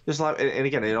 There's a lot, and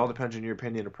again, it all depends on your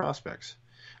opinion of prospects.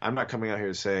 I'm not coming out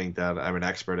here saying that I'm an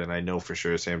expert and I know for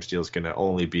sure Sam Steele's going to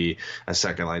only be a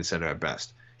second-line center at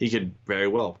best. He could very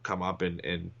well come up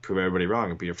and prove everybody wrong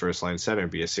and be a first-line center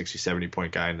and be a 60,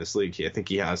 70-point guy in this league. I think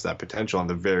he has that potential on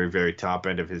the very, very top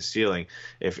end of his ceiling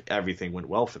if everything went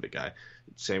well for the guy.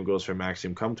 Same goes for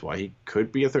Maxime Comtois. He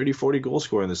could be a 30, 40 goal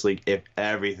scorer in this league if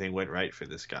everything went right for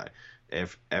this guy.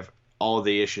 If all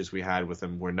the issues we had with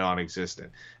him were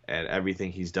non-existent, and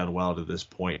everything he's done well to this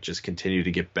point just continue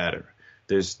to get better.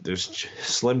 There's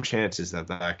slim chances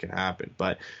that can happen.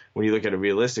 But when you look at it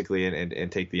realistically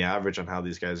and take the average on how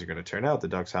these guys are going to turn out, the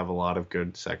Ducks have a lot of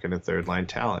good second and third line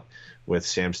talent with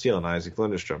Sam Steele and Isaac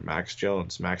Lindstrom, Max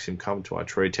Jones, Maxime Comtois,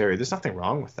 Troy Terry. There's nothing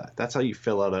wrong with that. That's how you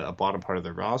fill out a bottom part of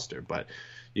the roster. But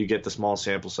you get the small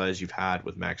sample size you've had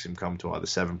with Maxime Comtois, the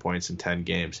 7 points in 10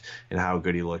 games, and how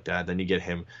good he looked at. Then you get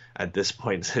him at this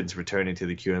point since returning to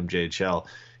the QMJHL,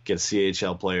 get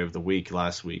CHL Player of the Week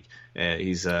last week.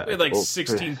 He's he had like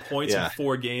 16 points in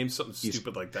 4 games, something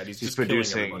stupid like that. He's just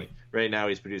producing killing everybody. Right now.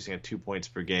 He's producing at 2 points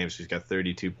per game, so he's got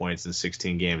 32 points in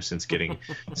 16 games since getting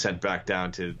sent back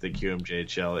down to the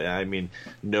QMJHL. I mean,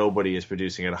 nobody is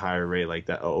producing at a higher rate like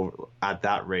that at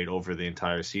that rate over the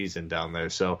entire season down there.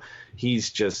 So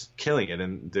he's just killing it,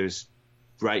 and there's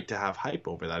right to have hype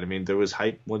over that. I mean, there was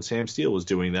hype when Sam Steele was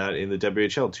doing that in the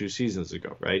WHL 2 seasons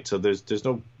ago, right? So there's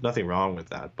nothing wrong with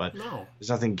that, but there's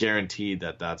nothing guaranteed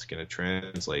that that's going to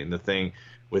translate. And the thing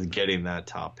with getting that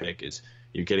top pick is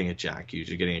you're getting a Jack Hughes,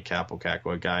 you're getting a Capo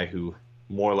Caco, a guy who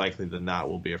more likely than not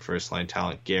will be a first-line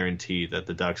talent, guaranteed that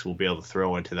the Ducks will be able to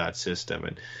throw into that system.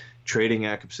 And trading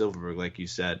Jakob Silfverberg, like you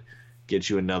said, get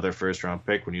you another first-round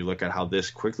pick when you look at how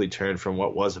this quickly turned from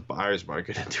what was a buyer's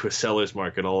market into a seller's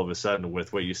market all of a sudden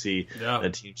with what you see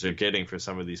that teams are getting for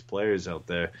some of these players out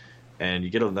there. And you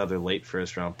get another late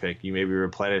first-round pick. You maybe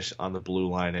replenish on the blue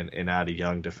line and add a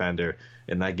young defender,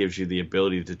 and that gives you the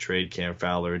ability to trade Cam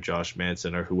Fowler or Josh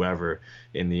Manson or whoever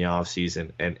in the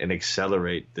offseason and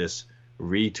accelerate this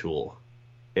retool.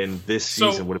 And this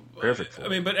season would have been perfect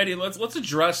for but Eddie, let's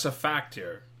address a fact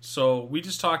here. So we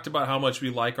just talked about how much we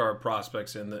like our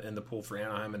prospects in the pool for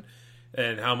Anaheim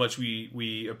and how much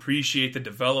we appreciate the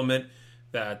development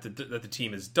that the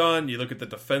team has done. You look at the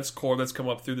defense core that's come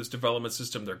up through this development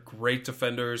system. They're great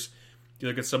defenders. You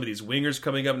look at some of these wingers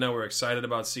coming up now. We're excited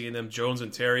about seeing them. Jones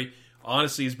and Terry,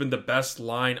 honestly, has been the best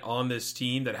line on this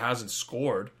team that hasn't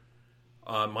scored,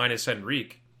 minus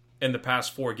Henrique, in the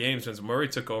past 4 games since Murray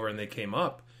took over and they came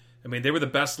up. I mean, they were the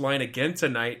best line again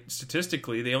tonight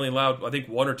statistically. They only allowed, I think,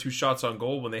 1 or 2 shots on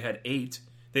goal when they had 8.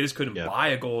 They just couldn't buy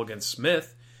a goal against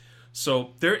Smith.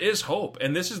 So there is hope.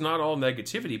 And this is not all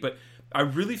negativity, but I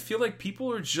really feel like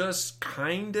people are just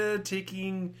kind of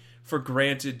taking for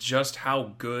granted just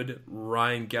how good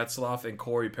Ryan Getzlaf and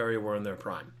Corey Perry were in their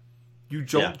prime. You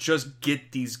don't just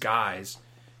get these guys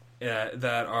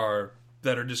that are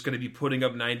just going to be putting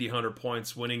up 90, 100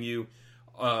 points, winning you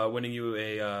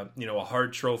a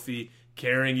Hart Trophy,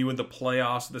 carrying you in the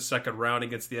playoffs in the second round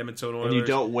against the Edmonton Oilers. And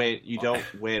you don't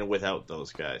win without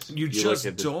those guys. You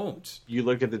just don't. You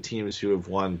look at the teams who have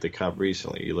won the Cup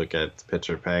recently. You look at the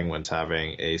Pittsburgh Penguins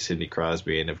having a Sidney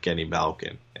Crosby and Evgeny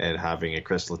Malkin and having a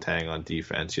Chris Letang on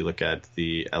defense. You look at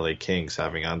the LA Kings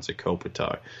having Anze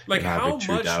Kopitar. Like, how much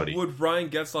would Ryan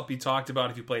Getzlaf be talked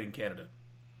about if he played in Canada?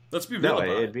 Let's be real about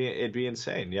it. It'd be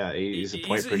insane. Yeah, he's a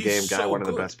point-per-game guy, one of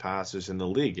the best passers in the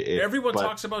league. Everyone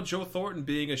talks about Joe Thornton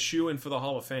being a shoo-in for the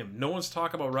Hall of Fame. No one's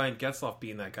talking about Ryan Getzlaf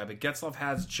being that guy, but Getzlaf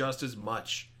has just as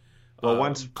much. Well,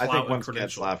 once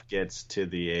Getzlaf gets to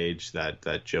the age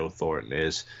that Joe Thornton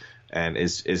is, and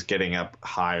is getting up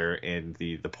higher in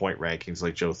the point rankings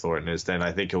like Joe Thornton is, then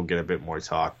I think he'll get a bit more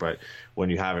talk. But when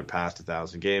you haven't passed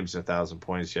 1,000 games and 1,000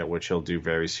 points yet, which he'll do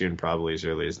very soon, probably as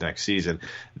early as next season,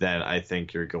 then I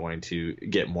think you're going to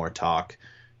get more talk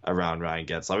around Ryan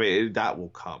Getzlaf. I mean, that will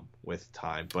come with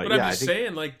time. But I'm just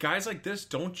saying, like, guys like this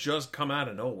don't just come out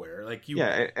of nowhere. Like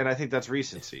and I think that's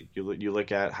recency. You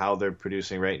look at how they're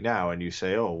producing right now, and you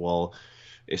say, oh, well,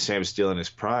 if Sam Steele in his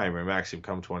prime or Maxim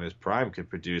Comtois in his prime could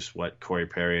produce what Corey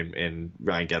Perry and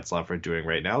Ryan Getzlaf are doing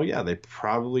right now, yeah, they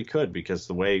probably could, because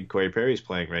the way Corey Perry's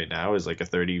playing right now is like a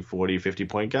 30, 40,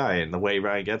 50-point guy, and the way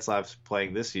Ryan Getzlaf's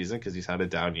playing this season, because he's had a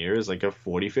down year, is like a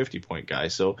 40, 50-point guy.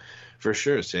 So for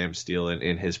sure, Sam Steele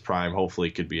in his prime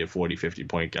hopefully could be a 40,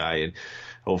 50-point guy, and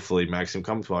hopefully Maxim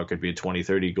Comtois could be a 20,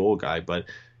 30-goal guy, but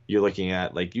you're looking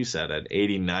at, like you said, an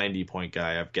 80, 90-point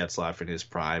guy of Getzlaf in his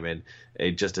prime, and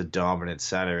just a dominant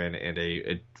center and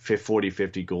a 40,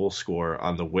 50 goal scorer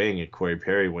on the wing at Corey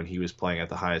Perry when he was playing at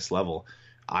the highest level.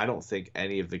 I don't think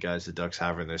any of the guys the Ducks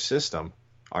have in their system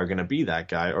are going to be that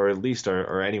guy, or at least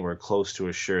are anywhere close to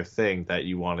a sure thing that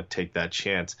you want to take that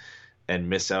chance and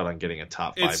miss out on getting a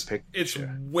top 5 pick. It's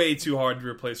way too hard to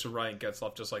replace Ryan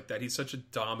Getzlaf just like that. He's such a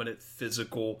dominant,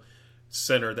 physical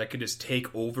center that could just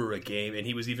take over a game, and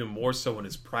he was even more so in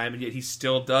his prime, and yet he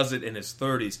still does it in his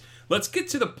 30s. Let's get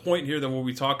to the point here where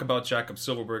we talk about Jakob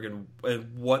Silfverberg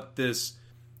and what this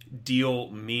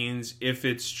deal means, if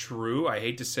it's true. I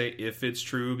hate to say if it's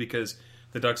true because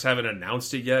the Ducks haven't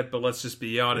announced it yet, but let's just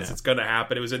be honest, It's going to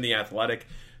happen. It was in The Athletic.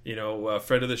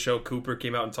 Friend of the show, Cooper,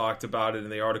 came out and talked about it in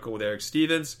the article with Eric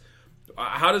Stevens.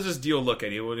 How does this deal look,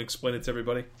 Eddie? You want to explain it to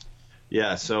everybody?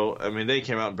 Yeah, so, I mean, they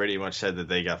came out and pretty much said that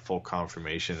they got full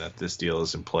confirmation that this deal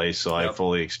is in place, so I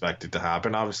fully expect it to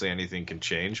happen. Obviously, anything can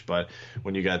change, but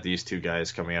when you got these two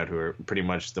guys coming out who are pretty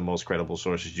much the most credible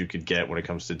sources you could get when it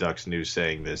comes to Ducks news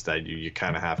saying this, that you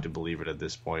kind of have to believe it at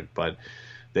this point. But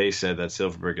they said that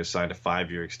Silfverberg has signed a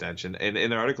 5-year extension. And in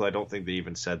the article, I don't think they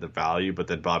even said the value, but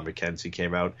then Bob McKenzie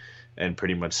came out and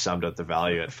pretty much summed up the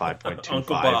value at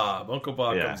 5.25. Uncle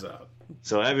Bob comes out.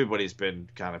 So everybody's been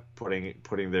kind of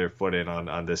putting their foot in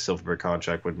on this Silfverberg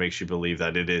contract, what makes you believe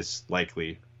that it is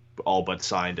likely all but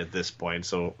signed at this point.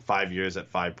 So 5 years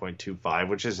at 5.25,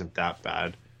 which isn't that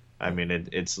bad. I mean,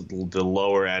 it's the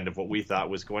lower end of what we thought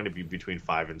was going to be between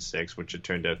 5 and 6, which it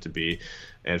turned out to be.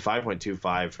 And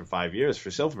 5.25 for 5 years for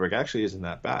Silfverberg actually isn't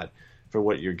that bad for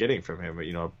what you're getting from him.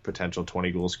 Potential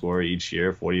 20-goal scorer each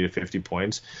year, 40 to 50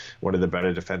 points, one of the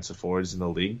better defensive forwards in the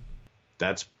league.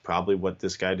 That's probably what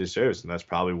this guy deserves, and that's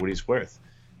probably what he's worth.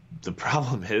 The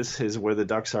problem is where the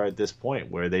Ducks are at this point,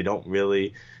 where they don't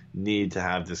really need to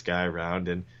have this guy around.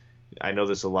 And I know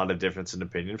there's a lot of difference in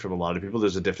opinion from a lot of people.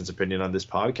 There's a difference opinion on this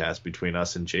podcast between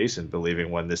us and Jason,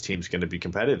 believing when this team's going to be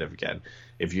competitive again.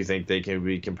 If you think they can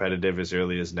be competitive as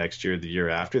early as next year, the year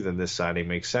after, then this signing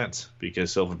makes sense,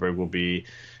 because Silfverberg will be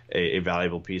a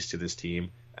valuable piece to this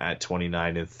team at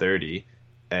 29 and 30.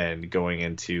 And going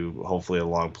into hopefully a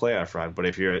long playoff run. But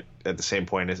if you're at the same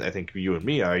point as I think you and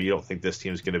me are, you don't think this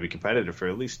team's going to be competitive for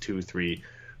at least 2, 3,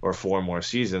 or 4 more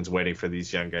seasons, waiting for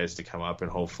these young guys to come up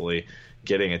and hopefully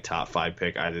getting a top 5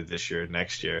 pick either this year or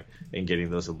next year and getting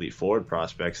those elite forward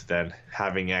prospects, then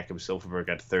having Jakob Silfverberg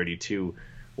at 32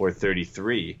 or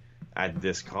 33 at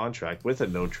this contract with a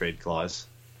no trade clause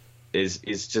is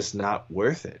just not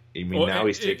worth it. I mean, now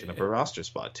he's taking up a roster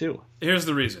spot too. Here's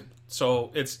the reason.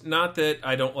 So it's not that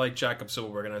I don't like Jakob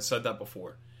Silfverberg, and I've said that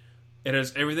before. It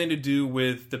has everything to do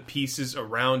with the pieces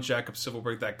around Jakob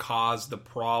Silfverberg that caused the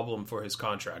problem for his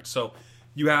contract. So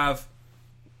you have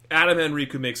Adam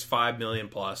Henrique, who makes $5 million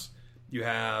plus. You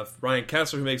have Ryan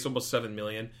Kesler, who makes almost $7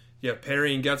 million. You have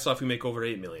Perry and Getzlaf, who make over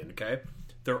 $8 million. Okay,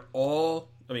 they're all.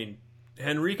 I mean,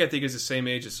 Henrique, I think, is the same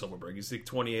age as Silfverberg. He's like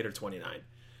 28 or 29.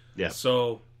 Yeah.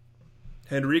 So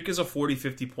Henrique is a 40,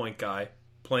 50-point guy,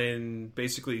 playing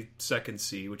basically second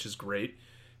C, which is great.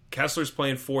 Kessler's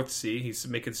playing fourth C. He's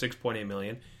making $6.8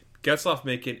 million. Getzlaf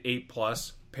making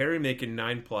 8+. Perry making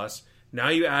 9+. Now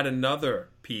you add another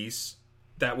piece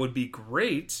that would be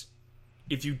great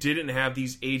if you didn't have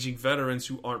these aging veterans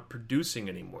who aren't producing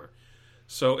anymore.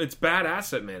 So it's bad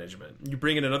asset management. You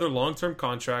bring in another long-term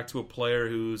contract to a player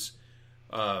who's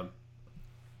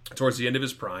towards the end of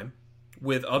his prime,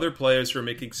 with other players who are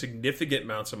making significant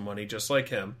amounts of money, just like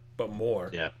him, but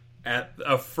more, at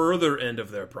a further end of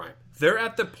their prime. They're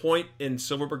at the point in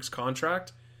Silfverberg's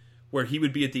contract where he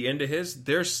would be at the end of his,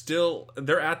 they're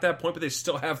at that point, but they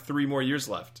still have 3 more years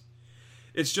left.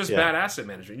 It's just bad asset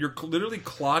management. You're literally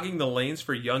clogging the lanes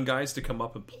for young guys to come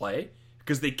up and play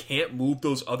because they can't move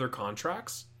those other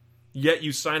contracts. Yet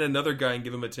you sign another guy and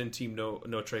give him a 10-team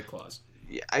no trade clause.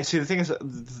 Yeah, I see. The thing is,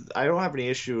 I don't have any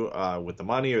issue with the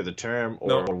money or the term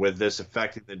or with this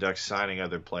affecting the Ducks signing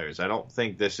other players. I don't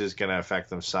think this is going to affect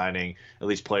them signing at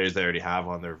least players they already have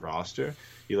on their roster.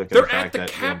 You look at They're the fact at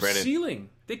the cap ceiling.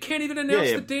 They can't even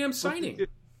announce the damn signing.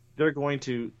 They're going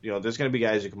to, there's going to be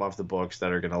guys who come off the books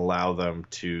that are going to allow them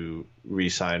to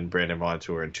re-sign Brandon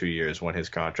Montour in 2 years when his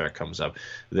contract comes up.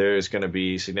 There's going to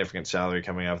be significant salary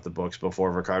coming off the books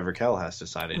before Rickard Rakell has to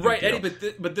sign it. Right,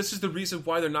 Eddie, but this is the reason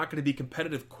why they're not going to be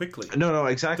competitive quickly. No,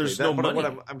 exactly. There's no money.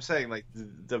 What I'm saying, like,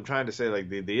 I'm trying to say, like,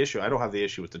 the issue, I don't have the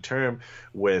issue with the term,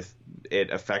 with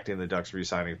it affecting the Ducks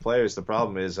re-signing players. The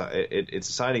problem is it's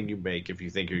a signing you make if you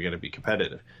think you're going to be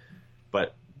competitive.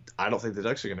 But I don't think the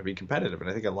Ducks are going to be competitive, and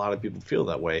I think a lot of people feel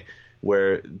that way,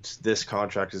 where this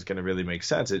contract is going to really make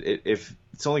sense. If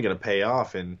it's only going to pay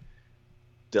off in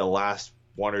the last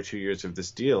 1 or 2 years of this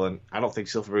deal, and I don't think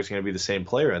Silfverberg's going to be the same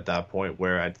player at that point,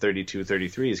 where at 32,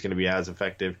 33 he's going to be as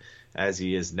effective as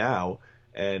he is now,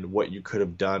 and what you could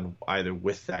have done either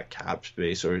with that cap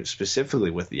space or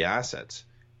specifically with the assets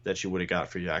that you would have got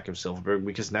for Jakob Silfverberg,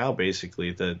 because now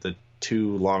basically the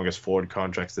 2 longest forward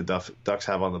contracts the Ducks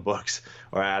have on the books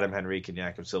are Adam Henrique and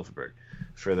Jakob Silfverberg.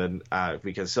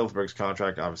 Because Silfverberg's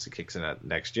contract obviously kicks in at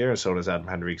next year, and so does Adam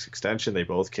Henrique's extension. They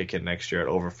both kick in next year at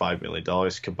over $5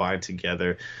 million. Combined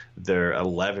together, they're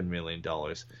 $11 million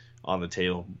on the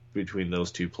table between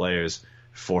those 2 players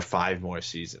for 5 more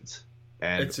seasons.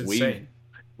 And it's insane.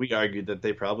 We argued that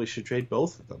they probably should trade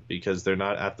both of them because they're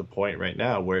not at the point right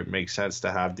now where it makes sense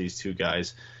to have these 2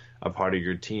 guys a part of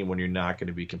your team when you're not going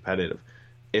to be competitive.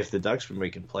 If the Ducks were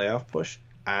making playoff push,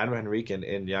 Adam Henrique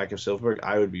and Jakob Silfverberg,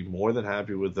 I would be more than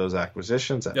happy with those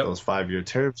acquisitions at those 5-year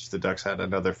terms. The Ducks had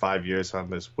another 5 years on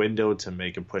this window to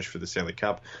make a push for the Stanley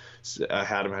Cup.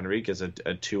 Adam Henrique as a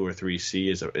 2 or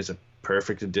 3C is a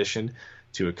perfect addition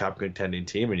to a cup contending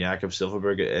team, and Jakob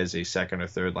Silfverberg as a second or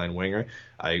third line winger.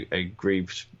 I agree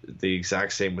the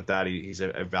exact same with that. He's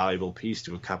a valuable piece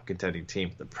to a cup contending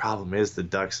team. The problem is the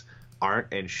Ducks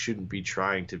aren't and shouldn't be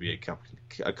trying to be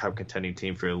a cup contending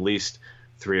team for at least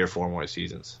 3 or 4 more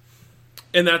seasons.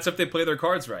 And that's if they play their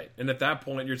cards right. And at that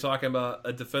point, you're talking about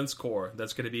a defense core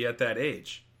that's going to be at that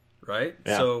age, right?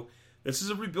 Yeah. So this is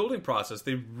a rebuilding process.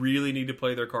 They really need to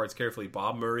play their cards carefully.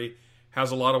 Bob Murray has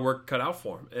a lot of work cut out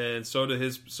for him, and so does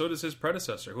his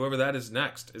predecessor. Whoever that is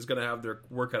next is going to have their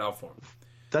work cut out for him.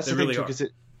 That's the thing, too, because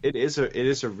it is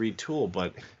a retool,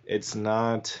 but it's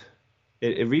not.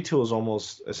 A retool is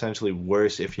almost essentially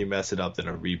worse if you mess it up than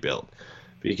a rebuild.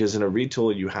 Because in a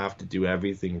retool, you have to do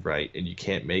everything right, and you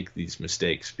can't make these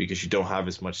mistakes because you don't have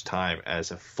as much time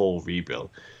as a full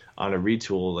rebuild. On a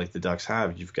retool like the Ducks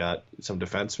have, you've got some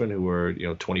defensemen who are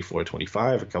 24,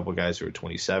 25, a couple guys who are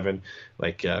 27,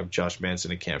 like Josh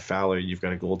Manson and Cam Fowler. You've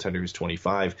got a goaltender who's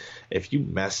 25. If you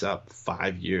mess up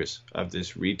 5 years of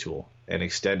this retool and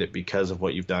extend it because of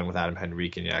what you've done with Adam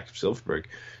Henrique and Jakob Silfverberg,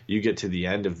 you get to the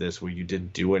end of this where you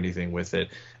didn't do anything with it,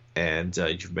 and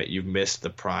you've missed the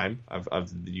prime of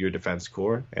your defense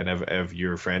core and of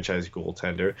your franchise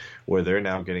goaltender, where they're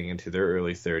now getting into their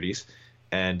early 30s.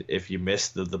 And if you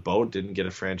missed the boat, didn't get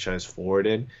a franchise forward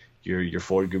in, your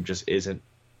forward group just isn't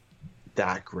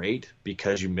that great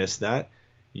because you missed that,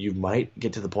 you might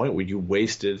get to the point where you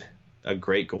wasted a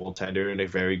great goaltender and a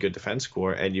very good defense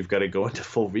core, and you've got to go into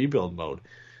full rebuild mode.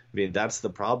 I mean, that's the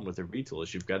problem with the retool,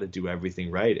 is you've got to do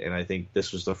everything right. And I think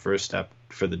this was the first step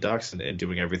for the Ducks in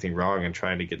doing everything wrong and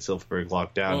trying to get Silfverberg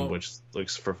locked down, which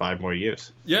looks for 5 more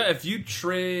years. Yeah, if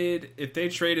they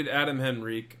traded Adam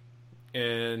Henrique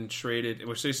and traded,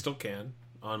 which they still can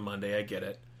on Monday, I get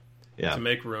it, to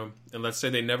make room, and let's say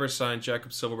they never signed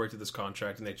Jakob Silfverberg to this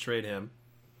contract and they trade him,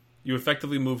 you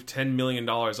effectively move $10 million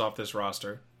off this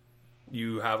roster.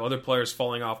 You have other players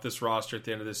falling off this roster at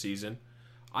the end of the season.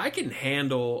 I can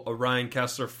handle a Ryan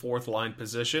Kesler 4th line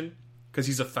position because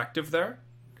he's effective there.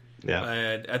 Yeah.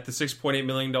 And at the $6.8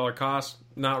 million cost,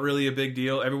 not really a big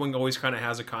deal. Everyone always kind of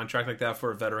has a contract like that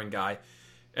for a veteran guy.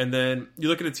 And then you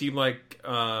look at a team like,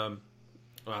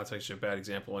 that's actually a bad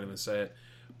example, I won't even say it.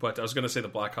 But I was going to say the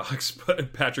Blackhawks,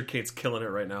 but Patrick Kane's killing it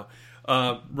right now.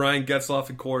 Ryan Getzlaf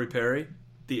and Corey Perry,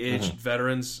 the aged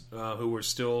veterans who were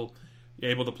still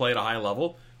able to play at a high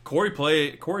level. Corey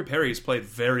Perry has played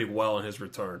very well in his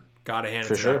return. Got to hand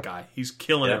it to that guy. He's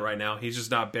killing it right now. He's just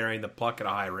not burying the puck at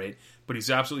a high rate, but he's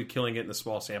absolutely killing it in the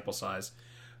small sample size.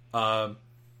 I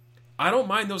don't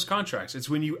mind those contracts. It's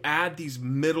when you add these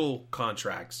middle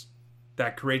contracts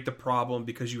that create the problem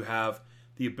because you have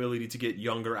the ability to get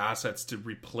younger assets to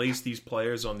replace these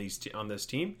players on this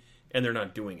team, and they're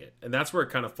not doing it. And that's where it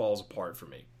kind of falls apart for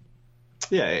me.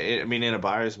 Yeah, I mean, in a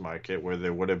buyer's market where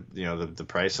there would have, the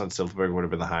price on Silfverberg would have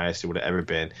been the highest it would have ever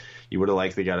been, you would have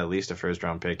likely got at least a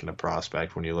first-round pick and a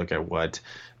prospect when you look at what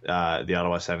the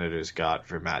Ottawa Senators got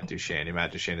for Matt Duchene. And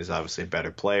Matt Duchene is obviously a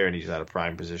better player, and he's at a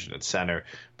prime position at center,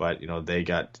 but, they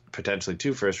got potentially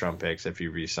 2 first-round picks if he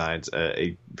re-signs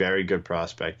a very good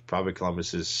prospect, probably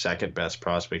Columbus's second-best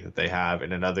prospect that they have,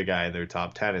 and another guy in their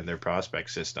top 10 in their prospect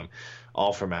system,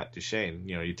 all for Matt Duchene.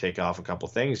 You take off a couple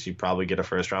things, you probably get a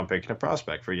first-round pick and a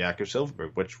prospect for Jakob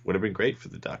Silfverberg, which would have been great for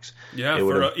the Ducks. Yeah,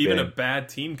 for even a bad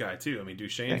team guy, too. I mean,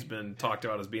 Duchene's been talked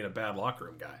about as being a bad locker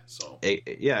room guy. So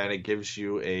and it gives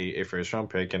you a first-round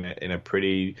pick in a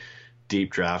pretty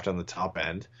deep draft on the top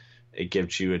end. It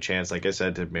gives you a chance, like I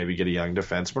said, to maybe get a young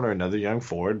defenseman or another young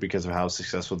forward because of how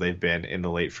successful they've been in the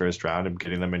late first round and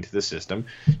getting them into the system.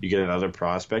 You get another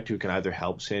prospect who can either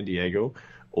help San Diego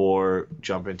or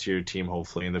jump into your team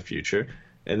hopefully in the future.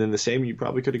 And then the same you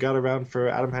probably could have got around for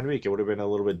Adam Henrique. It would have been a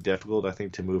little bit difficult, I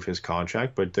think, to move his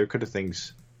contract, but there could have been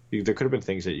things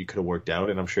that you could have worked out,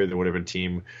 and I'm sure there would have been a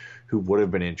team who would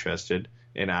have been interested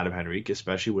in Adam Henrique,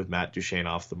 especially with Matt Duchene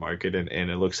off the market, and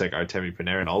it looks like Artemi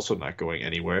Panarin also not going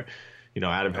anywhere.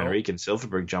 Adam Henrique and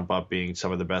Silfverberg jump up being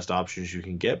some of the best options you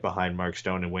can get behind Mark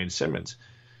Stone and Wayne Simmons.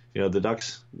 The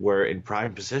Ducks were in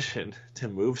prime position to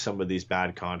move some of these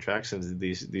bad contracts and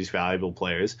these valuable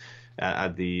players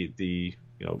at the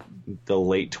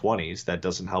late 20s. That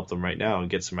doesn't help them right now and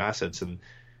get some assets, and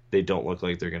they don't look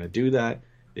like they're going to do that.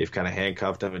 They've kind of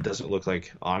handcuffed them. It doesn't look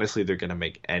like, honestly, they're going to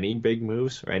make any big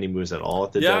moves or any moves at all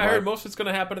at the deadline. I heard most of it's going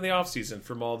to happen in the offseason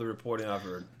from all the reporting I've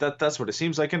heard. That's what it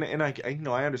seems like, and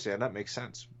I understand. That makes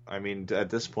sense. I mean, at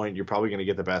this point, you're probably going to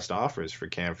get the best offers for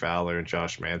Cam Fowler and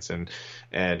Josh Manson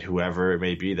and whoever it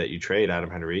may be that you trade Adam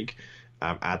Henrique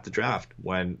at the draft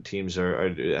when teams are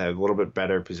a little bit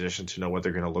better positioned to know what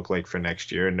they're going to look like for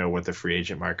next year and know what the free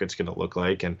agent market's going to look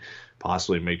like and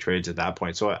possibly make trades at that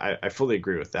point. So I fully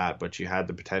agree with that, but you had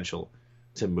the potential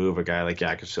to move a guy like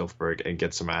Jakob Silfverberg and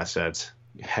get some assets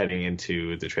heading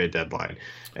into the trade deadline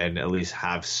and at least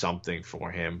have something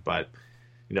for him. But,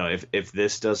 if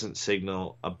this doesn't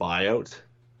signal a buyout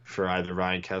for either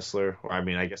Ryan Kesler or,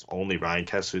 I guess only Ryan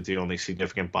Kesler is the only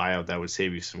significant buyout that would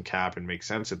save you some cap and make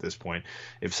sense at this point.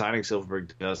 If signing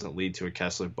Silfverberg doesn't lead to a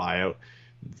Kesler buyout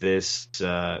this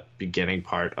beginning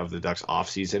part of the Ducks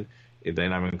offseason,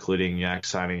 then I'm including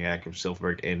signing Jakob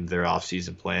Silfverberg in their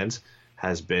offseason plans,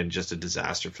 has been just a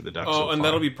disaster for the Ducks. Oh, and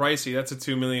that'll be pricey. That's a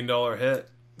 $2 million hit.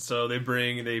 So they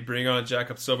bring on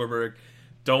Jakob Silfverberg.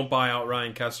 Don't buy out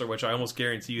Ryan Kesler, which I almost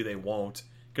guarantee you they won't,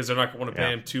 because they're not going to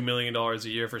pay him $2 million a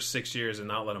year for 6 years and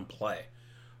not let him play.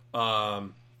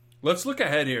 Let's look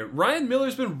ahead here. Ryan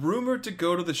Miller's been rumored to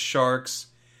go to the Sharks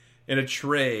in a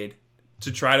trade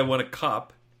to try to win a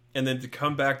cup and then to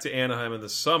come back to Anaheim in the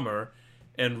summer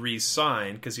and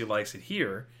re-sign because he likes it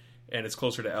here and it's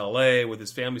closer to LA with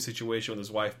his family situation with his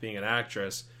wife being an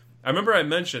actress. I remember I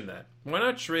mentioned that. Why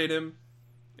not trade him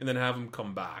and then have him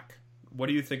come back? What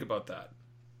do you think about that?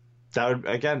 That would,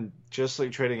 again, just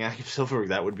like trading Jakob Silfverberg,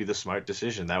 that would be the smart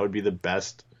decision. That would be the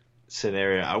best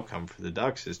scenario outcome for the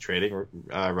Ducks is trading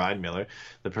Ryan Miller.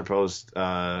 The proposed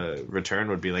return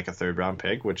would be like a third-round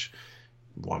pick, which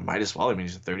one might as well. I mean,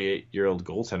 he's a 38-year-old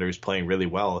goaltender who's playing really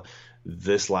well.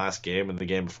 This last game and the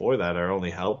game before that are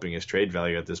only helping his trade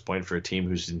value at this point for a team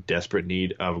who's in desperate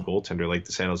need of a goaltender like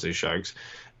the San Jose Sharks.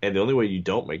 And the only way you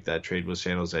don't make that trade with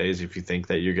San Jose is if you think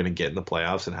that you're going to get in the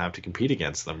playoffs and have to compete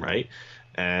against them, right?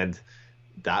 And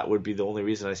that would be the only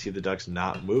reason I see the Ducks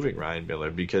not moving Ryan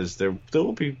Miller, because there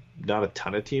will be not a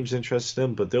ton of teams interested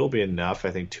in him, but there will be enough,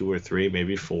 I think 2 or 3,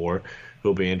 maybe 4, who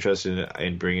will be interested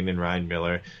in bringing in Ryan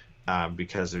Miller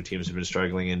because their teams have been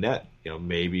struggling in net.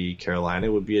 Maybe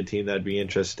Carolina would be a team that would be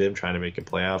interested in trying to make a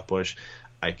playoff push.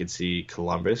 I could see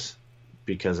Columbus,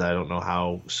 because I don't know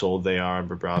how sold they are on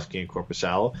Bobrovsky and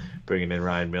Korpisalo, bringing in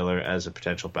Ryan Miller as a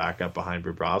potential backup behind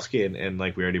Bobrovsky. And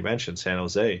like we already mentioned, San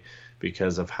Jose,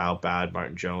 because of how bad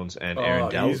Martin Jones and Aaron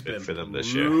Dell have been for them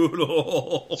this year.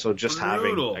 So just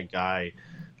having a guy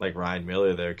like Ryan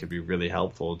Miller there could be really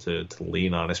helpful to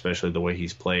lean on, especially the way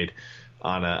he's played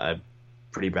on a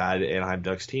pretty bad Anaheim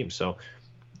Ducks team. So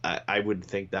I would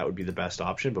think that would be the best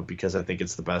option, but because I think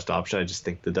it's the best option, I just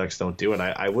think the Ducks don't do it.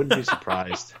 I wouldn't be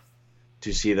surprised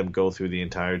to see them go through the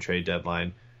entire trade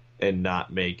deadline and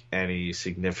not make any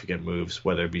significant moves,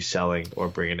 whether it be selling or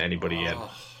bringing anybody in.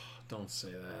 Don't say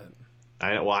that.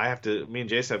 Me and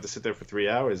Jason have to sit there for 3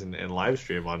 hours and live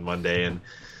stream on Monday,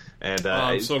 and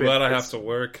I'm so glad I have to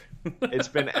work. It's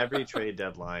been every trade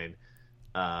deadline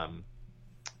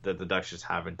that the Ducks just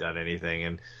haven't done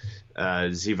anything.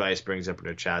 And Z Vice brings up in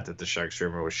her chat that the Sharks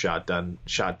rumor was shot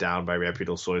down by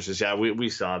reputable sources. Yeah, we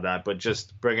saw that, but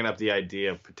just bringing up the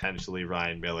idea of potentially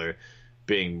Ryan Miller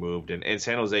being moved, and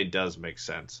San Jose does make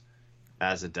sense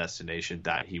as a destination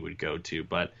that he would go to,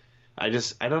 but I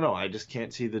don't know. I just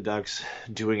can't see the Ducks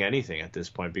doing anything at this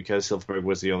point because Silfverberg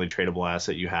was the only tradable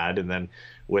asset you had, and then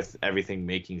with everything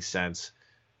making sense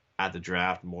at the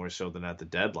draft more so than at the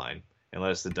deadline,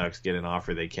 unless the Ducks get an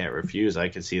offer they can't refuse, I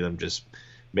can see them just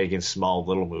making small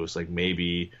little moves, like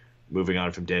maybe moving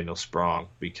on from Daniel Sprong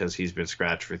because he's been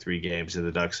scratched for 3 games, and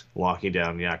the Ducks locking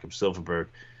down Jakob Silfverberg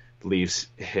leaves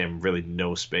him really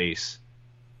no space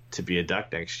to be a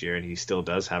Duck next year, and he still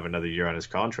does have another year on his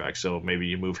contract, so maybe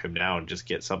you move him now and just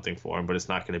get something for him, but it's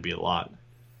not going to be a lot.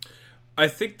 I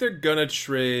think they're going to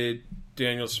trade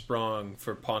Daniel Sprong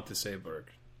for Pontus Aberg.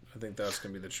 I think that's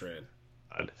going to be the trade.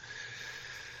 God.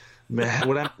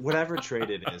 Man, whatever trade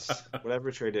it is,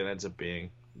 whatever trade it ends up being,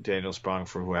 Daniel Sprong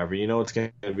for whoever, it's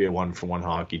going to be a 1-for-1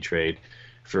 hockey trade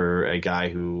for a guy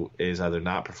who is either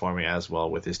not performing as well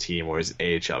with his team or is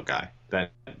an AHL guy.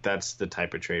 That's the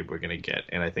type of trade we're going to get,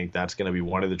 and I think that's going to be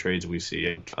one of the trades we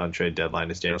see on trade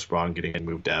deadline is Daniel Sprong getting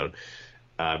moved out.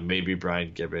 Maybe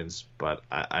Brian Gibbons, but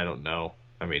I don't know.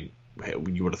 I mean,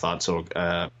 you would have thought so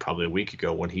probably a week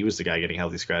ago when he was the guy getting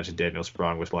healthy scratch and Daniel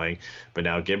Sprong was playing, but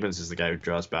now Gibbons is the guy who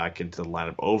draws back into the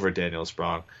lineup over Daniel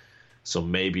Sprong. So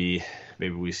maybe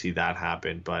we see that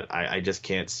happen, but I just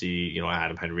can't see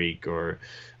Adam Henrique or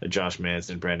Josh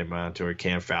Manson, Brandon Mount, or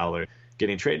Cam Fowler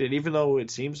getting traded. Even though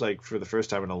it seems like for the first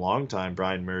time in a long time,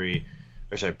 Bob Murray,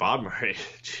 Bob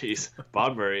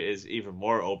Murray is even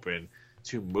more open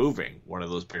to moving one of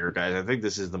those bigger guys. I think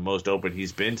this is the most open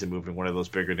he's been to moving one of those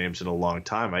bigger names in a long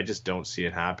time. I just don't see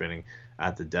it happening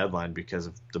at the deadline because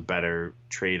of the better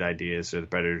trade ideas or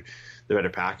the better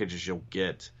packages you'll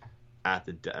get at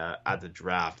the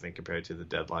draft than compared to the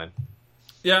deadline.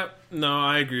 Yeah, no,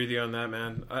 I agree with you on that,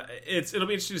 man. It'll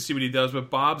be interesting to see what he does, but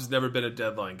Bob's never been a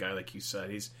deadline guy, like you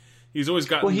said. He's always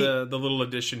gotten the little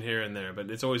addition here and there,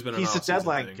 but it's always been he's a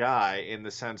deadline guy in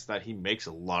the sense that he makes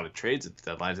a lot of trades at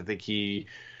the deadlines. I think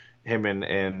him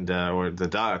and or the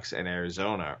Ducks and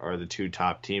Arizona are the 2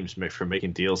 top teams for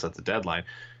making deals at the deadline.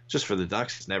 Just for the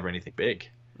Ducks, it's never anything big.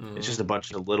 It's just a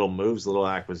bunch of little moves, little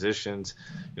acquisitions.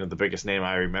 The biggest name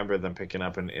I remember them picking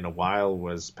up in a while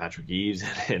was Patrick Eaves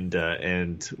and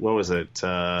what was it?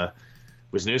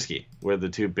 Wisniewski were the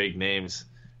 2 big names,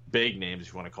 if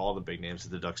you want to call them big names, that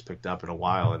the Ducks picked up in a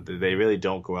while. And they really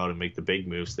don't go out and make the big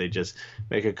moves. They just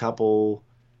make a couple,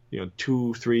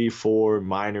 2, 3, 4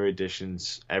 minor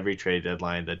additions every trade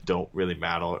deadline that don't really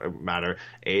matter.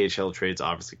 AHL trades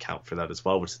obviously count for that as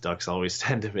well, which the Ducks always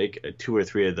tend to make 2 or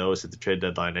 3 of those at the trade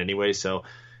deadline anyway. So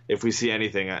if we see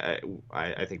anything,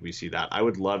 I think we see that. I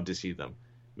would love to see them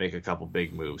make a couple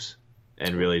big moves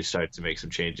and really start to make some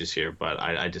changes here, but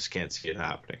I just can't see it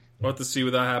happening. We'll have to see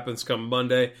what that happens come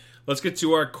Monday. Let's get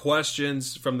to our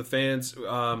questions from the fans.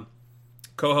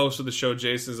 Co-host of the show,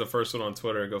 Jason, is the first one on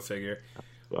Twitter. Go figure.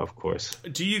 Of course.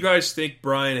 Do you guys think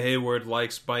Brian Hayward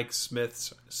likes Mike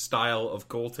Smith's style of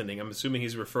goaltending? I'm assuming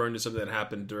he's referring to something that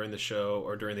happened during the show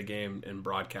or during the game in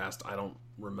broadcast. I don't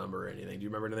remember anything. Do you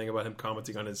remember anything about him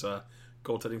commenting on his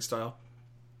goaltending style?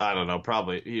 I don't know.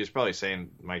 He was probably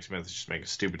saying Mike Smith is just making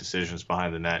stupid decisions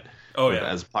behind the net. Oh, yeah.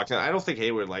 As puck, I don't think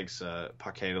Hayward likes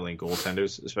puck handling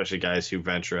goaltenders, especially guys who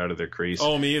venture out of their crease.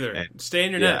 Oh, me either. Stay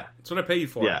in your net. That's what I pay you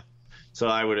for. Yeah. So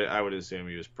I would assume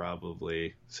he was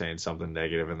probably saying something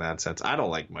negative in that sense. I don't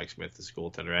like Mike Smith as a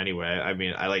goaltender anyway. I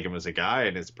mean, I like him as a guy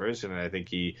and as a person, and I think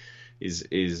he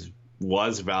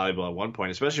was valuable at one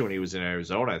point, especially when he was in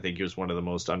Arizona. I think he was one of the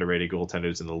most underrated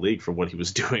goaltenders in the league for what he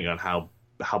was doing on how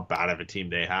bad of a team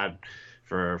they had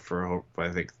for I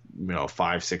think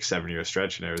 5, 6, 7 year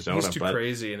stretch in Arizona. He's too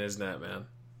crazy in his net, man.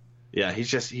 Yeah,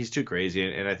 he's too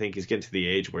crazy, and I think he's getting to the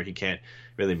age where he can't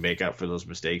really make up for those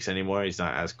mistakes anymore. He's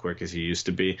not as quick as he used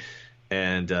to be,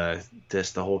 and the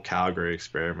whole Calgary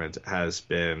experiment has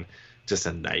been just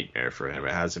a nightmare for him.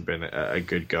 It hasn't been a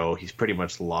good go. He's pretty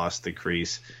much lost the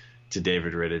crease to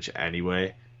David Rittich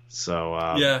anyway. So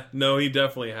he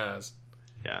definitely has.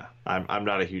 Yeah, I'm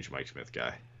not a huge Mike Smith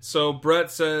guy. So Brett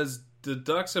says the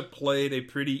Ducks have played a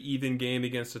pretty even game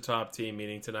against the top team,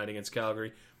 meaning tonight against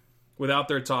Calgary, without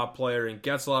their top player in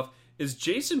Getzlaf. Is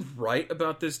Jason right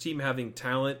about this team having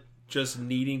talent, just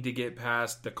needing to get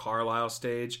past the Carlisle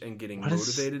stage and getting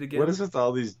motivated again? What is with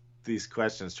all these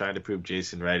questions trying to prove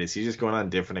Jason right? Is he just going on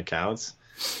different accounts?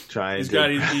 He's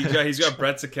got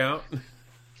Brett's account.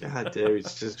 God damn,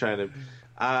 he's just trying to...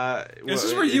 this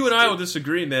is where you and I will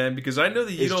disagree, man, because I know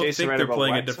that you don't think they're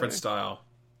playing a different style.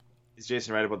 Is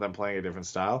Jason right about them playing a different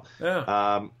style? Yeah.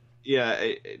 I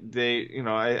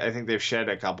think they've shed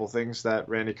a couple things that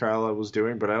Randy Carlyle was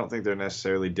doing, but I don't think they're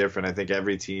necessarily different. I think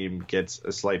every team gets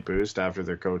a slight boost after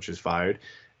their coach is fired,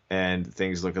 and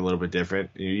things look a little bit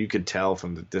different. You could tell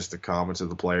from the comments of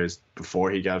the players before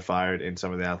he got fired in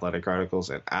some of the Athletic articles,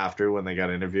 and after when they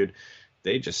got interviewed,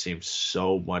 they just seemed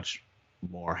so much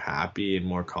more happy and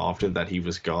more confident that he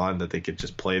was gone, that they could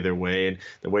just play their way. And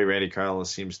the way Randy Carlyle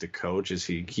seems to coach is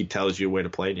he tells you a way to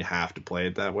play, and you have to play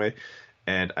it that way.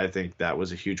 And I think that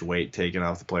was a huge weight taken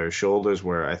off the players' shoulders,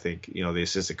 where I think, the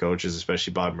assistant coaches,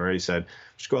 especially Bob Murray, said,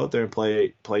 just go out there and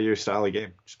play your style of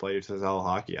game. Just play your style of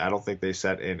hockey. I don't think they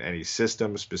set in any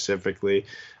system specifically.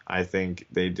 I think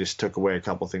they just took away a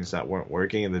couple things that weren't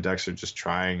working, and the Ducks are just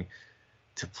trying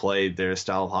to play their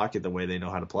style of hockey the way they know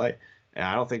how to play. And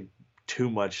I don't think too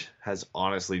much has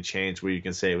honestly changed where you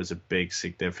can say it was a big,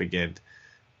 significant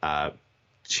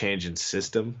change in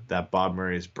system that Bob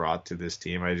Murray has brought to this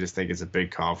team. I just think it's a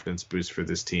big confidence boost for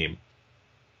this team.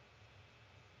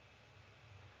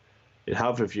 It'd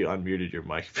help if you unmuted your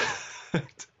mic.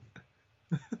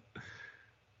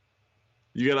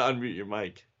 You gotta unmute your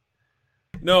mic.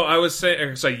 No, I was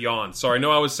saying, I yawned. Sorry.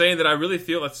 No, I was saying that I really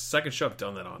feel that's the second show I've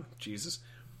done that on. Jesus.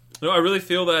 No, I really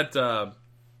feel that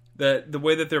that the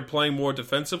way that they're playing more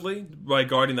defensively by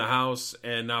guarding the house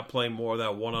and not playing more of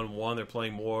that one-on-one, they're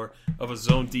playing more of a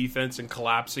zone defense and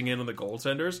collapsing in on the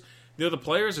goaltenders. The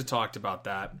players have talked about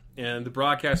that, and the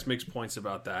broadcast makes points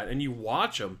about that. And you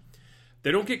watch them,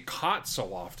 they don't get caught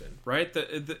so often, right?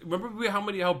 Remember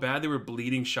how bad they were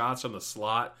bleeding shots on the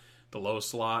slot, the low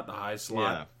slot, the high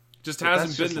slot? Yeah. Just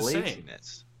hasn't been the laziness.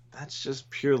 Same. That's just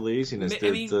pure laziness.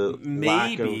 The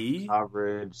lack of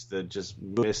coverage, the just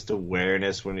missed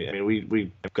awareness.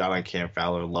 We got on Cam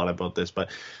Fowler a lot about this, but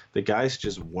the guys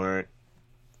just weren't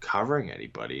covering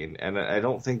anybody, and I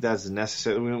don't think that's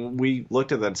necessary. We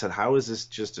looked at that and said, how is this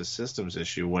just a systems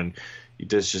issue when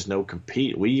there's just no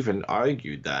compete? We even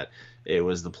argued that it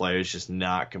was the players just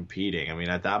not competing.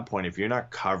 At that point, if you're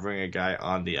not covering a guy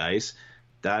on the ice,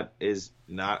 that is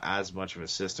not as much of a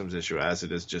systems issue as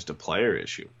it is just a player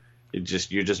issue.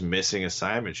 You're just missing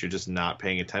assignments. You're just not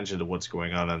paying attention to what's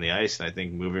going on the ice. And I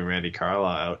think moving Randy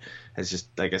Carlyle out has just,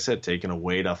 like I said, taken a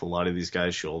weight off a lot of these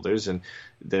guys' shoulders. And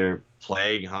they're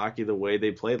playing hockey the way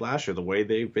they played last year, the way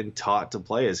they've been taught to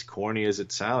play. As corny as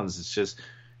it sounds, it's just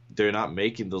they're not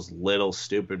making those little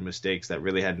stupid mistakes that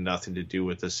really had nothing to do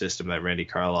with the system that Randy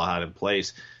Carlyle had in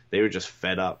place. They were just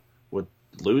fed up with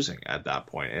losing at that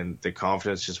point, and the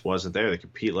confidence just wasn't there. The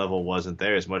compete level wasn't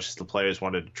there. As much as the players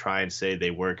wanted to try and say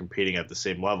they were competing at the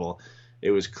same level,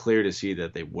 it was clear to see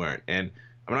that they weren't. And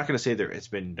I'm not going to say it's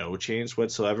been no change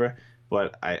whatsoever,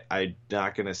 but I'm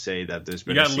not going to say that there's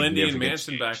been. You got Lindy and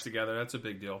Manson back together. That's a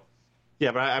big deal.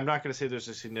 Yeah, but I'm not going to say there's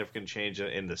a significant change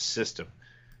in the system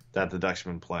that the Ducks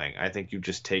have been playing. I think you've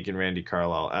just taken Randy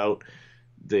Carlyle out.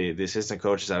 The assistant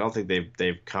coaches, I don't think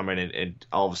they've come in and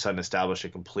all of a sudden established a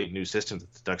complete new system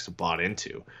that the Ducks have bought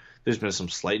into. There's been some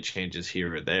slight changes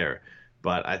here or there,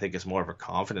 but I think it's more of a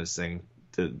confidence thing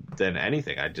than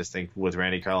anything. I just think with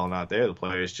Randy Carlyle not there, the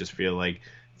players just feel like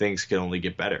things can only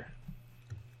get better.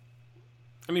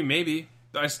 Maybe.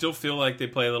 I still feel like they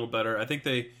play a little better. I think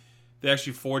they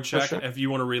actually forecheck. Sure. If you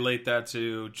want to relate that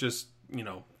to just,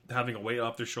 having a weight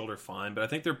off their shoulder, fine. But I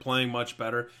think they're playing much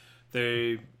better.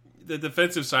 The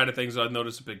defensive side of things, I've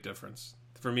noticed a big difference.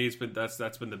 For me,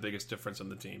 that's been the biggest difference on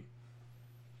the team.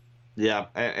 Yeah,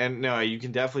 and no, you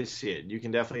can definitely see it. You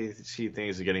can definitely see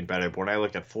things are getting better. But when I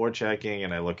look at forechecking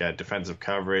and I look at defensive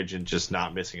coverage and just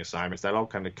not missing assignments, that all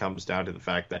kind of comes down to the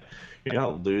fact that you're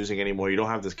not losing anymore. You don't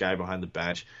have this guy behind the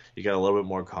bench. You got a little bit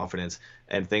more confidence,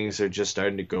 and things are just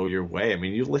starting to go your way.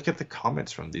 You look at the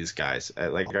comments from these guys.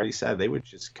 Like I already said, they were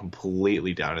just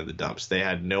completely down in the dumps. They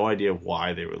had no idea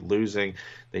why they were losing.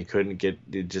 They couldn't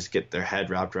get their head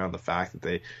wrapped around the fact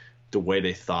that the way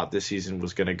they thought this season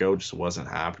was going to go just wasn't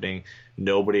happening.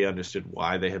 Nobody understood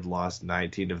why they had lost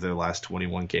 19 of their last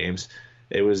 21 games.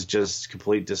 It was just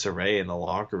complete disarray in the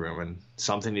locker room, and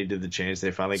something needed to change.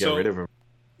 They finally got rid of him.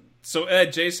 So,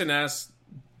 Ed, Jason asks,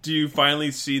 do you finally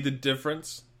see the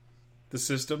difference, the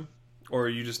system, or are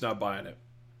you just not buying it?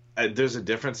 There's a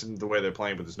difference in the way they're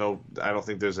playing, but I don't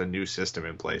think there's a new system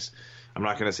in place. I'm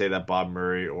not going to say that Bob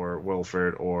Murray or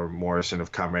Wilford or Morrison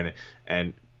have come in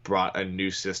and brought a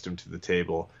new system to the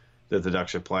table that the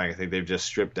Ducks are playing. I think they've just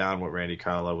stripped down what Randy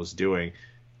Carlyle was doing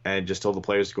and just told the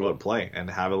players to go out and play and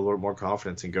have a little more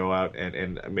confidence and go out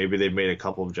and maybe they've made a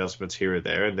couple of adjustments here or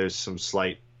there, and there's some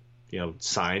slight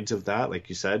signs of that, like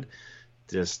you said.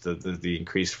 Just the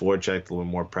increased forecheck, a little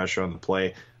more pressure on the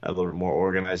play, a little bit more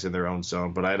organized in their own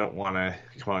zone. But I don't want to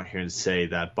come out here and say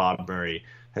that Bob Murray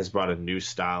has brought a new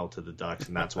style to the Ducks,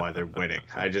 and that's why they're winning.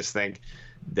 I just think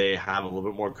they have a little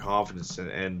bit more confidence,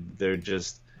 and they're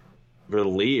just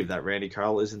relieved that Randy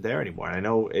Carlyle isn't there anymore. I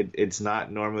know it's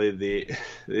not normally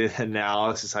the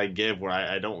analysis I give, where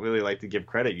I don't really like to give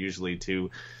credit usually to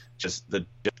just the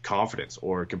confidence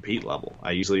or compete level.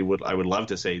 I would love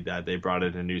to say that they brought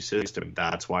in a new system and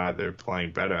that's why they're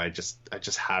playing better. I just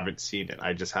haven't seen it.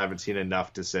 I just haven't seen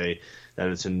enough to say that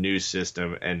it's a new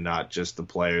system and not just the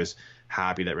players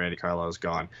happy that Randy Carlyle is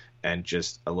gone and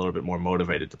just a little bit more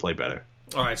motivated to play better.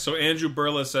 All right, so Andrew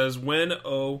Burla says, when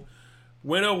will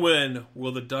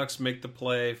the Ducks make the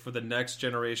play for the next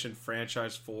generation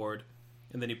franchise forward?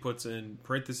 And then he puts in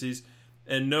parentheses,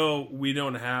 and no, we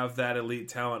don't have that elite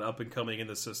talent up and coming in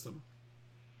the system.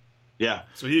 Yeah.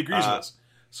 So he agrees with us.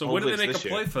 So when do they make a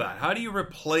play for that? How do you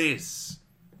replace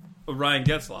Ryan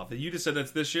Getzlaf? You just said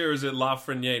that's this year, or is it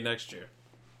Lafreniere next year?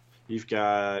 You've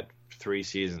got 3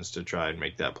 seasons to try and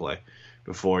make that play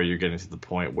before you're getting to the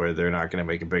point where they're not going to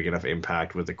make a big enough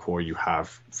impact with the core you have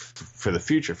for the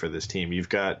future for this team. You've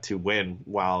got to win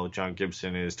while John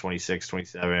Gibson is 26,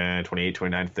 27, 28,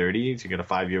 29, 30. So you got a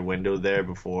 5-year window there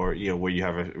before, where you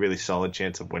have a really solid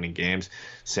chance of winning games.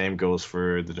 Same goes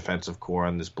for the defensive core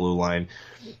on this blue line.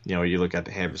 You look at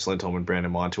Hampus Lindholm and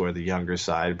Brandon Montour are the younger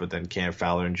side, but then Cam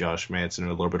Fowler and Josh Manson are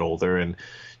a little bit older, and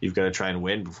you've got to try and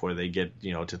win before they get,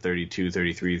 to 32,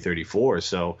 33, 34.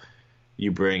 So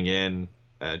you bring in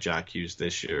Jack Hughes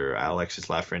this year, Alexis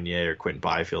Lafreniere, or Quentin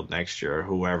Byfield next year, or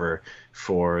whoever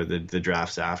for the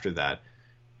drafts after that.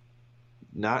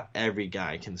 Not every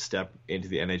guy can step into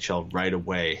the NHL right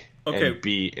away and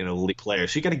be an elite player.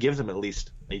 So you got to give them at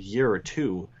least a year or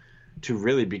two to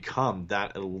really become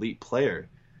that elite player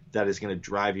that is going to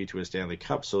drive you to a Stanley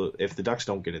Cup. So if the Ducks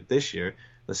don't get it this year,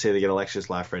 let's say they get Alexis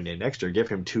Lafreniere next year, give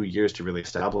him 2 years to really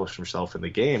establish himself in the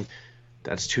game.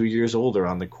 That's 2 years older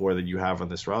on the core that you have on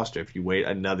this roster. If you wait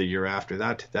another year after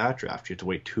that to that draft, you have to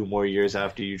wait 2 more years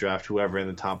after you draft whoever in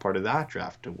the top part of that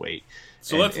draft to wait.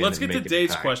 So let's get to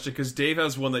Dave's question, because Dave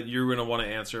has one that you're going to want to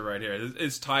answer right here.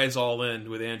 It ties all in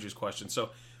with Andrew's question.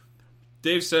 So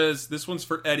Dave says, this one's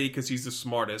for Eddie because he's the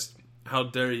smartest. How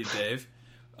dare you, Dave?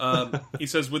 He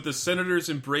says, with the Senators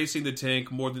embracing the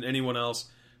tank more than anyone else,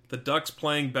 the Ducks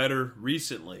playing better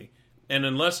recently, and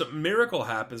unless a miracle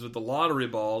happens with the lottery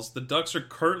balls, the Ducks are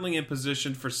currently in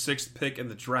position for 6th pick in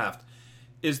the draft.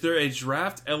 Is there a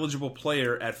draft-eligible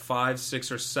player at 5,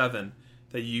 6, or 7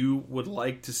 that you would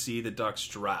like to see the Ducks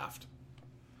draft?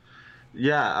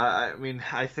 Yeah,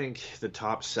 I think the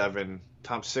top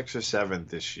 6 or 7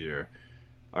 this year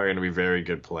are going to be very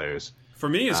good players. For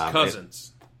me, it's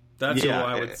Cousins. That's who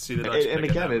I would see the Ducks pick. And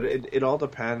again, it all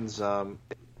depends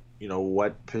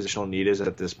what positional need is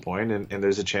at this point, and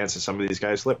there's a chance that some of these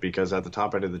guys slip, because at the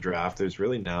top end of the draft, there's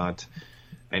really not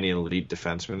any elite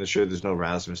defensemen. There's no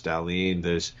Rasmus Dahlin,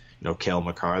 there's Cale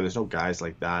Makar, there's no guys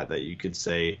like that you could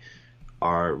say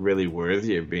are really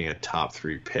worthy of being a top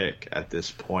 3 pick at this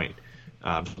point.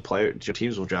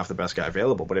 Teams will draft the best guy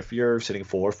available, but if you're sitting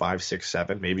 4, 5, 6,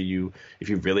 7, maybe if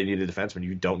you really need a defenseman,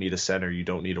 you don't need a center, you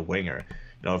don't need a winger.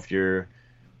 If you're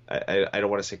I don't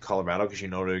want to say Colorado because they're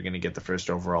going to get the first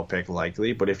overall pick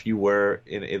likely, but if you were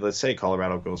let's say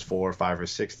Colorado goes 4, 5, or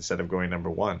 6 instead of going number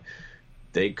 1,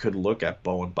 they could look at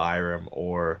Bowen Byram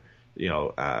or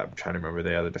I'm trying to remember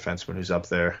the other defenseman who's up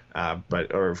there,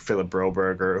 or Philip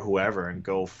Broberg or whoever, and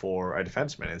go for a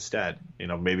defenseman instead.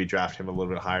 Maybe draft him a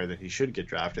little bit higher than he should get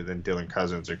drafted than Dylan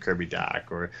Cousins or Kirby Dach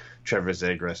or Trevor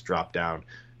Zegras drop down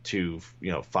to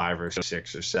 5 or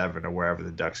 6 or 7 or wherever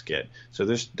the Ducks get. So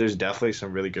there's definitely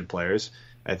some really good players.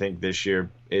 I think this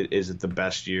year is the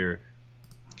best year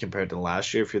compared to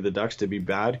last year for the Ducks to be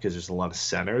bad, because there's a lot of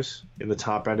centers in the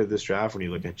top end of this draft when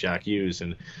you look at Jack Hughes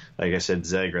and, like I said,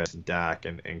 Zegras and Dach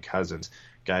and Cousins,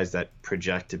 guys that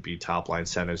project to be top line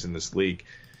centers in this league.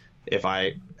 If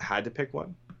I had to pick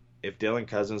one, if Dylan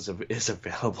Cousins is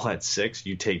available at 6,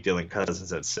 you take Dylan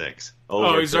Cousins at 6.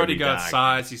 He's already got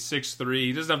size. He's 6'3".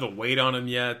 He doesn't have the weight on him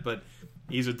yet, but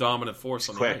he's a dominant force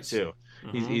on the ice. Quick, too.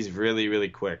 Mm-hmm. He's really, really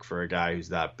quick for a guy who's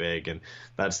that big, and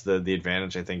that's the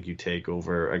advantage I think you take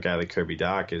over a guy like Kirby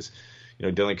Dach is,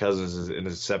 Dylan Cousins is an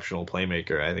exceptional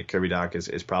playmaker. I think Kirby Dach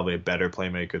is probably a better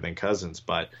playmaker than Cousins,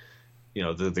 but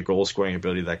the goal scoring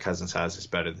ability that Cousins has is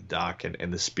better than Dach,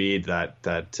 and the speed that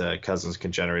Cousins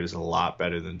can generate is a lot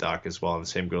better than Dach as well. And the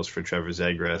same goes for Trevor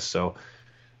Zegras. So,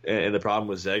 and the problem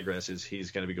with Zegras is he's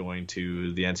going to be going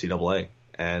to the NCAA,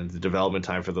 and the development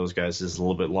time for those guys is a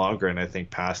little bit longer, and I think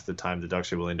past the time the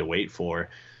Ducks are willing to wait for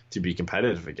to be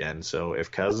competitive again. So if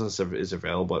Cousins is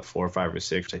available at 4, 5, or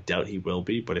 6, I doubt he will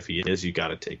be, but if he is, you got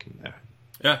to take him there.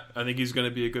 Yeah, I think he's going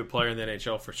to be a good player in the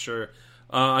NHL for sure.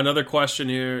 Another question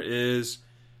here is,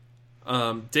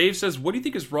 Dave says, what do you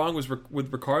think is wrong with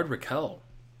Rickard Rakell?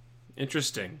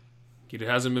 Interesting. He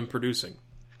hasn't been producing.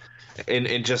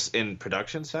 In just in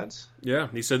production sense? Yeah,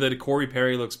 he said that Corey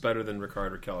Perry looks better than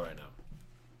Rickard Rakell right now.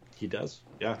 He does.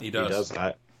 Yeah, he does.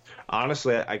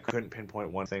 Honestly, I couldn't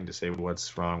pinpoint one thing to say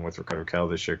what's wrong with Rickard Rakell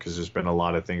this year, because there's been a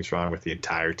lot of things wrong with the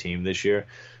entire team this year.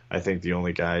 I think the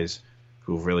only guys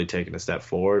who've really taken a step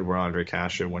forward were Andre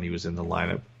Kasher when he was in the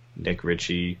lineup. Nick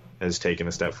Ritchie has taken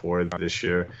a step forward this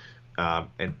year.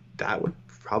 And that would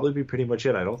probably be pretty much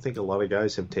it. I don't think a lot of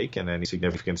guys have taken any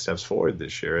significant steps forward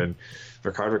this year. And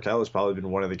Rickard Rakell has probably been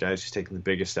one of the guys who's taken the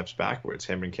biggest steps backwards.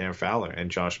 Him and Cam Fowler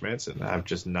and Josh Manson have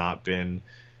just not been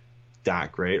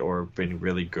that great or been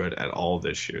really good at all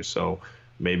this year. So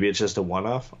maybe it's just a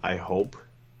one-off. I hope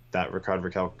that Rickard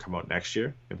Rakell can come out next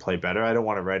year and play better. I don't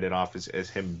want to write it off as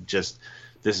him just,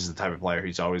 this is the type of player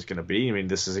he's always going to be. I mean,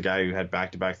 this is a guy who had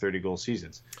back-to-back 30-goal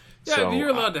seasons. Yeah, so, you're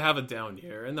allowed to have a down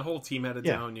year, and the whole team had a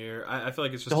down year. I feel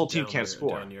like it's just the whole team can't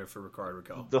score. Down year for Rickard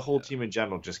Rakell. The whole team in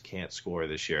general just can't score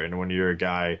this year. And when you're a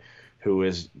guy who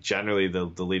is generally the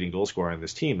leading goal scorer on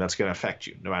this team, that's going to affect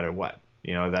you no matter what.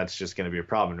 You know, that's just going to be a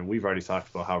problem. And we've already talked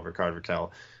about how Rickard Rakell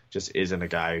just isn't a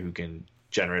guy who can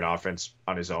generate offense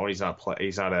on his own. He's not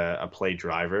a play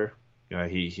driver. You know,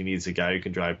 he needs a guy who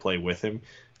can drive play with him.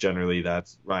 Generally,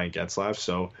 that's Ryan Getzlaf.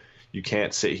 So you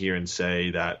can't sit here and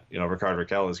say that, you know, Rickard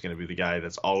Rakell is going to be the guy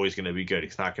that's always going to be good.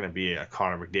 He's not going to be a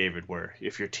Connor McDavid where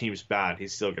if your team's bad,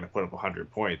 he's still going to put up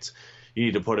 100 points. You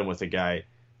need to put him with a guy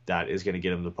that is going to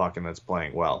get him the puck and that's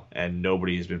playing well. And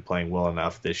nobody has been playing well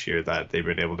enough this year that they've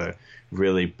been able to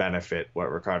really benefit what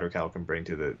Rickard Rakell can bring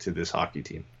to this hockey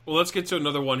team. Well, let's get to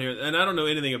another one here. And I don't know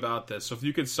anything about this, so if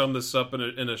you could sum this up in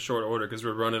a short order, because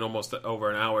we're running almost over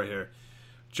an hour here.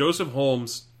 Joseph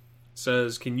Holmes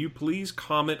says, can you please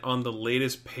comment on the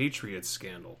latest Patriots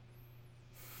scandal?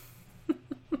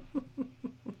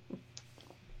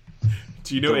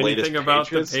 Do you know anything about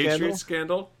the Patriots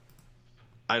scandal?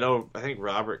 I think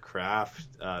Robert Kraft,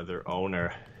 their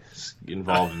owner, is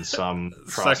involved in some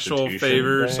sexual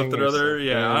favor or something or other.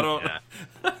 Yeah,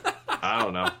 I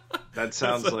don't know. That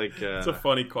sounds it's a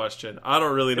funny question. I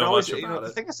don't really know much about it.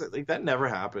 The thing is, like, that never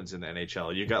happens in the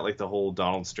NHL. You got like the whole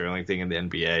Donald Sterling thing in the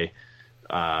NBA.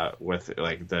 With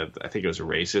like I think it was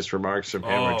racist remarks from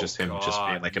him, or just him just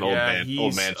being like an old man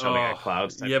jumping on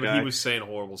clouds. Yeah, but he was saying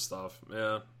horrible stuff.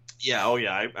 Yeah. Yeah. Oh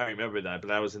yeah, I remember that. But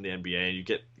that was in the NBA, and you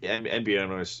get NBA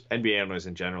owners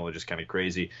in general are just kind of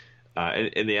crazy.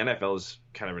 And the NFL is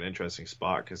kind of an interesting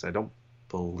spot because I don't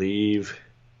believe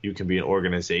you can be an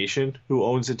organization who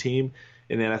owns a team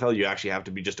in the NFL. You actually have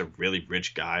to be just a really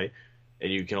rich guy,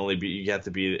 and you have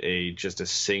to be just a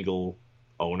single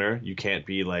owner. You can't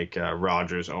be like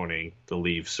Rodgers owning the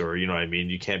Leafs, or you know what I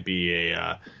mean. You can't be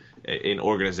an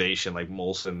organization like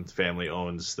Molson family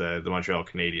owns the Montreal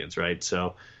Canadiens, right?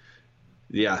 So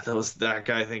yeah, that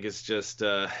guy I think is just he's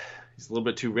a little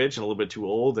bit too rich and a little bit too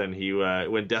old, and he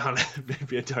went down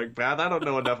maybe a dark path. I don't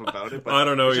know enough about it. But I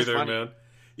don't know either, man.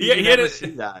 You never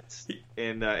see that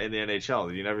in the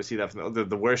NHL. You never see that.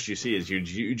 The worst you see is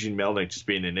Eugene Melnyk just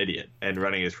being an idiot and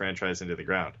running his franchise into the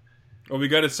ground. Well, we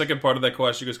got a second part of that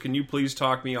question. He goes, can you please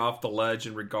talk me off the ledge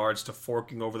in regards to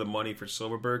forking over the money for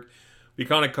Silfverberg? We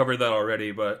kind of covered that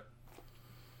already, but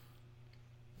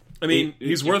I mean,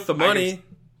 he's worth the money.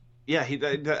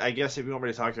 I guess if you want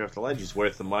me to talk you off the ledge, he's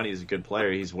worth the money. He's a good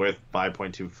player. He's worth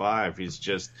 5.25.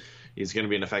 He's going to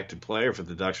be an effective player for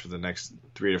the Ducks for the next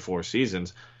 3 to 4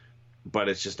 seasons. But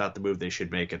it's just not the move they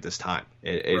should make at this time.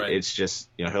 It's just,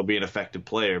 you know, he'll be an effective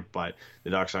player, but the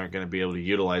Ducks aren't going to be able to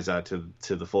utilize that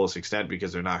to the fullest extent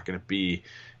because they're not going to be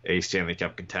a Stanley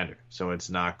Cup contender. So it's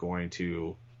not going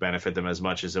to benefit them as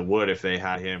much as it would if they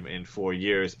had him in 4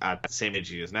 years at the same age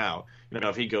he is now. You know,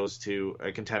 if he goes to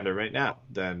a contender right now,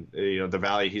 then, you know, the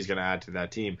value he's going to add to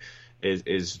that team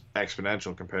is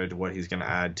exponential compared to what he's going to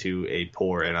add to a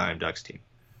poor Anaheim Ducks team.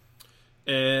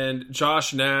 And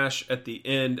Josh Nash at the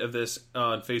end of this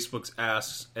on Facebook's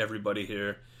asks everybody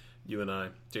here, you and I,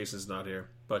 Jason's not here,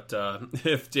 but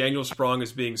if Daniel Sprong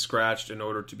is being scratched in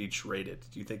order to be traded,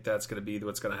 do you think that's going to be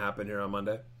what's going to happen here on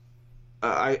Monday?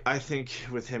 I think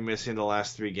with him missing the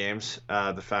last 3 games,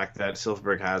 the fact that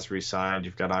Silfverberg has re-signed,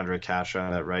 you've got Andre Kasher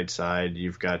on that right side,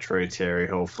 you've got Troy Terry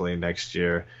hopefully next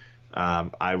year.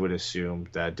 I would assume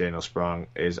that Daniel Sprong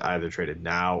is either traded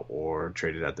now or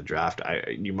traded at the draft.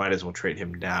 You might as well trade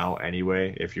him now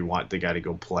anyway if you want the guy to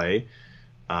go play.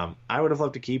 I would have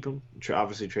loved to keep him.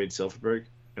 Obviously, trade Silfverberg.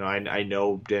 You know, I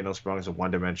know Daniel Sprong is a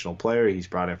one-dimensional player. He's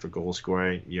brought in for goal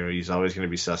scoring. You know, he's always going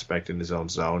to be suspect in his own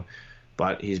zone.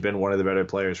 But he's been one of the better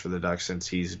players for the Ducks since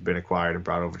he's been acquired and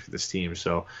brought over to this team.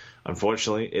 So,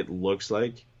 unfortunately, it looks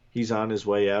like he's on his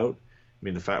way out. I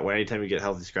mean, the fact when anytime you get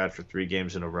healthy scratch for 3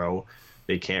 games in a row,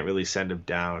 they can't really send him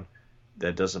down.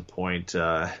 That doesn't point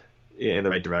in the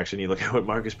right direction. You look at what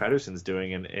Marcus Pettersson's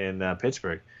doing in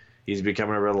Pittsburgh. He's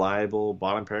becoming a reliable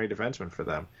bottom pairing defenseman for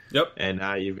them. Yep. And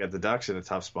now you've got the Ducks in a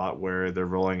tough spot where they're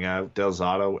rolling out Del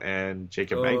Zotto and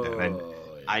Jacob Magnan. And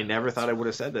I never thought I would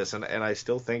have said this, and I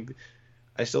still think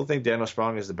Daniel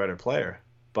Sprong is the better player.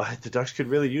 But the Ducks could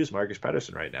really use Marcus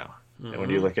Pettersson right now. Mm-hmm. And when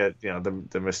you look at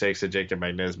the mistakes that Jacob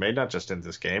Magnan has made, not just in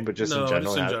this game, but just in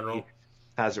general, he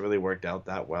hasn't really worked out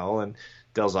that well. And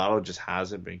Del Zotto just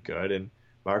hasn't been good. And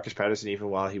Marcus Pettersson, even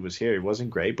while he was here, he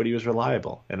wasn't great, but he was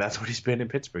reliable. And that's what he's been in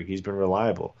Pittsburgh. He's been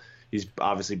reliable. He's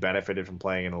obviously benefited from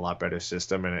playing in a lot better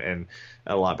system and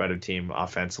a lot better team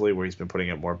offensively where he's been putting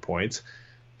up more points.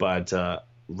 But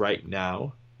right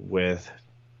now, with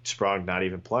Sprong not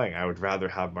even playing, I would rather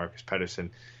have Marcus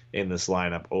Pettersson in this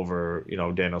lineup over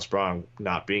Daniel Sprong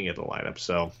not being in the lineup.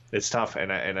 So it's tough,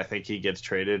 and I think he gets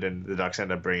traded, and the Ducks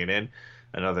end up bringing in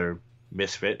another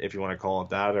misfit, if you want to call it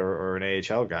that, or an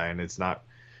AHL guy, and it's not.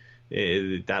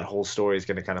 That whole story is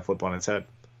going to kind of flip on its head.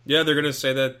 Yeah, they're going to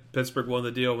say that Pittsburgh won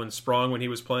the deal when Sprong, when he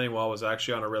was playing well, was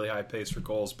actually on a really high pace for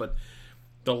goals. But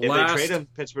if they trade him,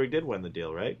 Pittsburgh did win the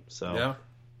deal, right? So yeah.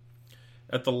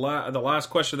 At the last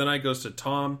question of the night goes to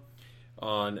Tom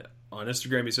on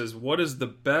Instagram. He says, "What is the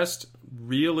best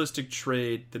realistic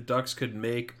trade the Ducks could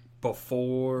make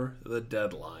before the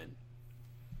deadline?"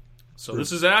 So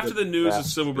this is after the news of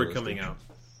Silfverberg coming out.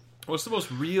 What's the most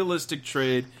realistic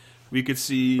trade we could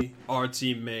see our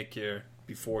team make here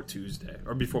before Tuesday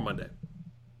or before Monday?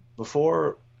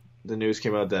 Before the news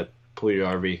came out that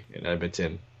Puljujarvi in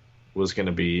Edmonton was going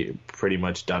to be pretty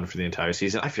much done for the entire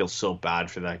season, I feel so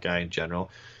bad for that guy in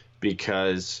general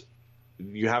because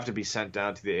you have to be sent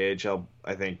down to the AHL,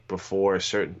 I think, before a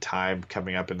certain time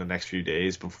coming up in the next few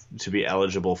days to be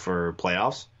eligible for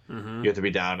playoffs. Mm-hmm. You have to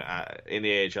be down in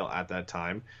the AHL at that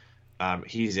time.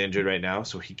 He's injured right now,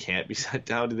 so he can't be sent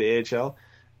down to the AHL.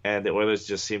 And the Oilers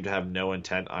just seem to have no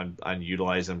intent on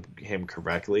utilizing him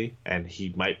correctly. And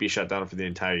he might be shut down for the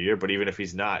entire year. But even if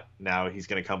he's not, now he's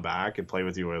going to come back and play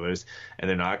with the Oilers. And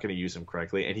they're not going to use him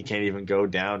correctly. And he can't even go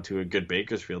down to a good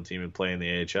Bakersfield team and play in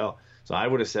the AHL. So I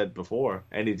would have said before,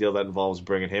 any deal that involves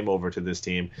bringing him over to this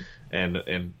team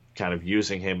and kind of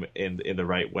using him in the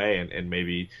right way and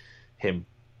maybe him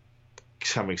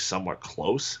coming somewhat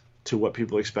close to what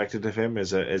people expected of him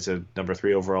as a number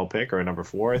 3 overall pick or a number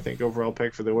 4, I think, overall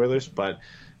pick for the Oilers. But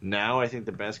now I think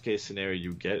the best case scenario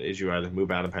you get is you either move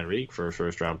Adam Henrique for a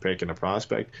first round pick and a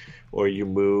prospect, or you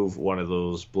move one of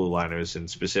those blue liners, and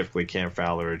specifically Cam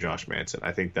Fowler or Josh Manson.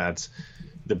 I think that's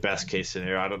the best case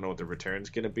scenario. I don't know what the return's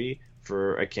going to be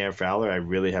for a Cam Fowler. I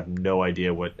really have no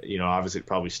idea what, obviously it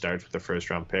probably starts with the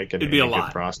first round pick and it'd be a good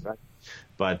lot. Prospect.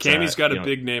 But Cammy's got a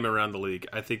big name around the league.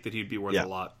 I think that he'd be worth a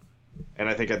lot. And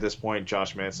I think at this point,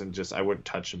 Josh Manson, I wouldn't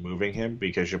touch moving him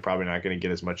because you're probably not going to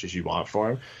get as much as you want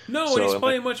for him. No, so, and he's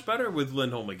playing much better with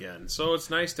Lindholm again. So it's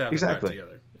nice to have them back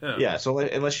together. Yeah, so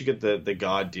unless you get the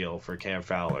God deal for Cam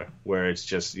Fowler, where it's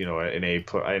just an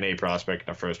A prospect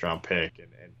and a first round pick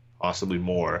and possibly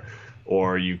more,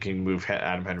 or you can move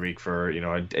Adam Henrique for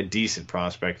a decent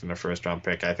prospect and a first round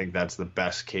pick. I think that's the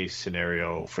best case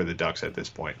scenario for the Ducks at this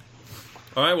point.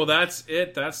 All right, well, that's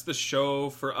it. That's the show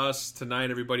for us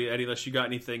tonight, everybody. Eddie, unless you got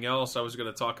anything else, I was going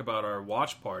to talk about our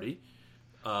watch party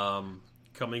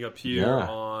coming up here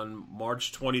on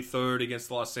March 23rd against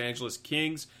the Los Angeles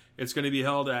Kings. It's going to be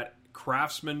held at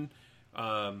Craftsman,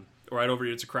 right over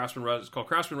here. It's called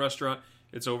Craftsman Restaurant.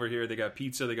 It's over here. They got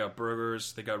pizza, they got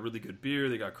burgers, they got really good beer,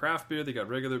 they got craft beer, they got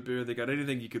regular beer, they got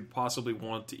anything you could possibly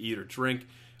want to eat or drink.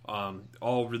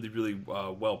 All really, really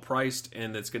well priced,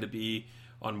 and it's going to be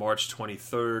on March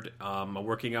 23rd. I'm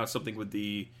working out something with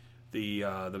the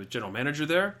general manager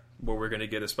there, where we're going to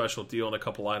get a special deal on a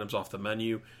couple items off the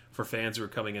menu for fans who are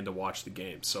coming in to watch the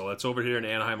game. So it's over here in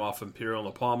Anaheim off Imperial and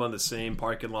La Palma, the same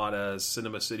parking lot as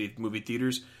Cinema City movie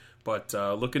theaters. But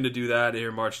looking to do that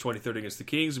here March 23rd against the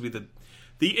Kings. Will be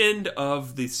the end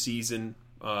of the season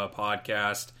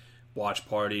podcast watch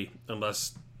party,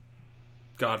 unless,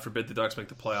 God forbid, the Ducks make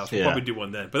the playoffs. We'll probably do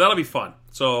one then. But that'll be fun.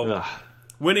 So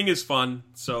winning is fun.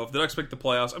 So if the Ducks make the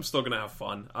playoffs, I'm still going to have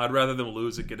fun. I'd rather them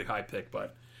lose and get a high pick,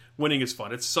 but winning is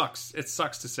fun. It sucks. It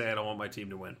sucks to say I don't want my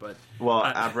team to win. But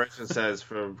Aberration says,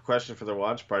 for question for the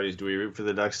watch parties, do we root for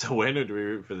the Ducks to win or do we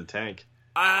root for the tank?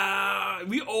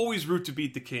 We always root to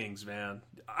beat the Kings, man.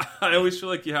 I always feel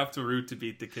like you have to root to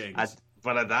beat the Kings.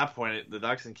 But at that point, the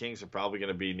Ducks and Kings are probably going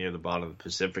to be near the bottom of the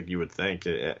Pacific, you would think.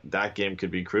 That game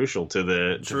could be crucial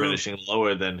to finishing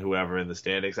lower than whoever in the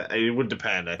standings. It would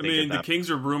depend, I think. The Kings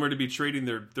are rumored to be trading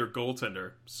their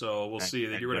goaltender, so we'll see.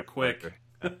 They get rid of Quick.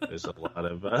 There's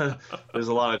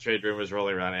a lot of trade rumors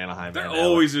rolling around Anaheim. There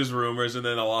always is rumors, and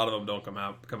then a lot of them don't come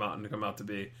out to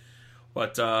be.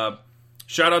 But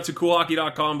shout out to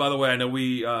CoolHockey.com, by the way. I know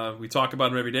we talk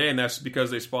about them every day, and that's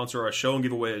because they sponsor our show and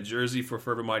give away a jersey for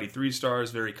Forever Mighty 3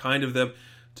 Stars. Very kind of them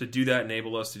to do that,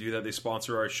 enable us to do that. They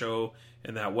sponsor our show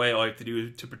in that way. All you have to do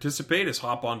to participate is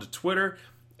hop onto Twitter.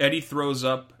 Eddie throws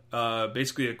up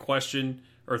basically a question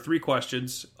or 3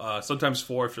 questions, sometimes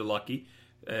 4 if you're lucky.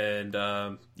 And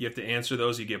you have to answer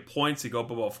those. You get points. They go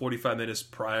up about 45 minutes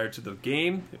prior to the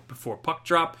game, before puck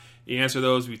drop. You answer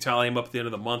those. We tally them up at the end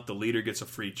of the month. The leader gets a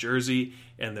free jersey.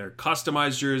 And they're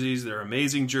customized jerseys. They're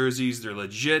amazing jerseys. They're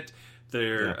legit.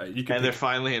 They're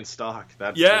finally in stock.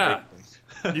 That's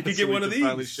you could get one of these.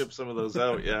 Finally ship some of those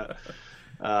out, yeah.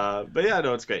 But yeah,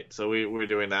 no, it's great. So we're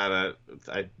doing that.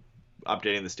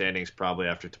 Updating the standings probably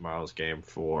after tomorrow's game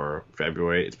for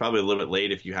February. It's probably a little bit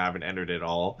late if you haven't entered at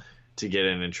all to get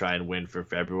in and try and win for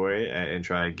February and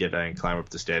try and get and climb up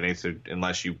the standings,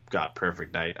 unless you got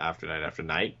perfect night after night after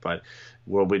night. But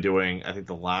we'll be doing, I think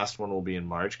the last one will be in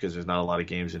March because there's not a lot of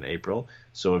games in April.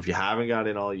 So if you haven't got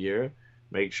in all year,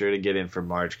 make sure to get in for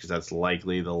March because that's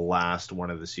likely the last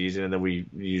one of the season. And then we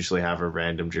usually have a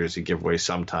random jersey giveaway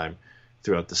sometime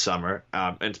throughout the summer.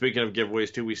 And speaking of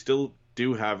giveaways too, we still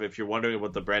do have, if you're wondering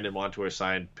about the Brandon Montour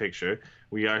signed picture,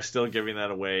 we are still giving that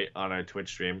away on our Twitch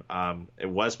stream. It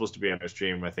was supposed to be on our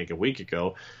stream, I think, a week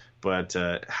ago, but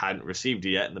hadn't received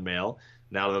it yet in the mail.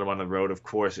 Now that I'm on the road, of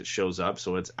course, it shows up.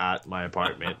 So it's at my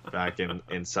apartment back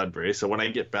in Sudbury. So when I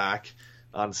get back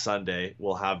on Sunday,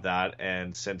 we'll have that.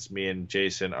 And since me and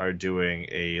Jason are doing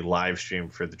a live stream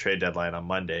for the trade deadline on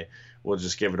Monday, we'll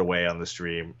just give it away on the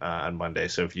stream on Monday.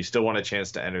 So if you still want a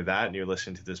chance to enter that and you're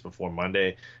listening to this before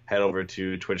Monday, head over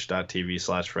to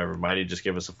twitch.tv/forevermighty. Just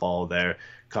give us a follow there.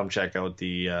 Come check out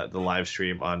the live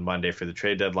stream on Monday for the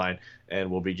trade deadline, and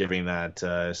we'll be giving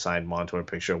that signed Montour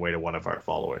picture away to one of our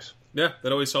followers. Yeah,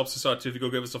 that always helps us out too. If you go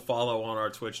give us a follow on our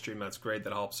Twitch stream, that's great.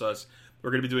 That helps us. We're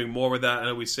going to be doing more with that. I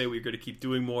know we say we're going to keep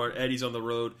doing more. Eddie's on the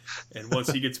road, and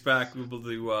once he gets back,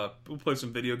 we'll play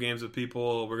some video games with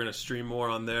people. We're going to stream more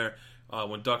on there.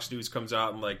 When Ducks News comes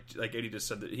out, and like Eddie just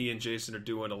said, that he and Jason are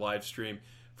doing a live stream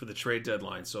for the trade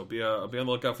deadline. So be on the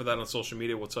lookout for that on social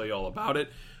media. We'll tell you all about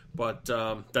it. But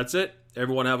that's it.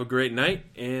 Everyone have a great night,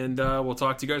 and we'll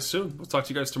talk to you guys soon. We'll talk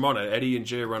to you guys tomorrow night. Eddie and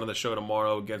Jay are running the show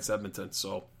tomorrow against Edmonton.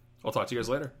 So I'll talk to you guys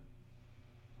later.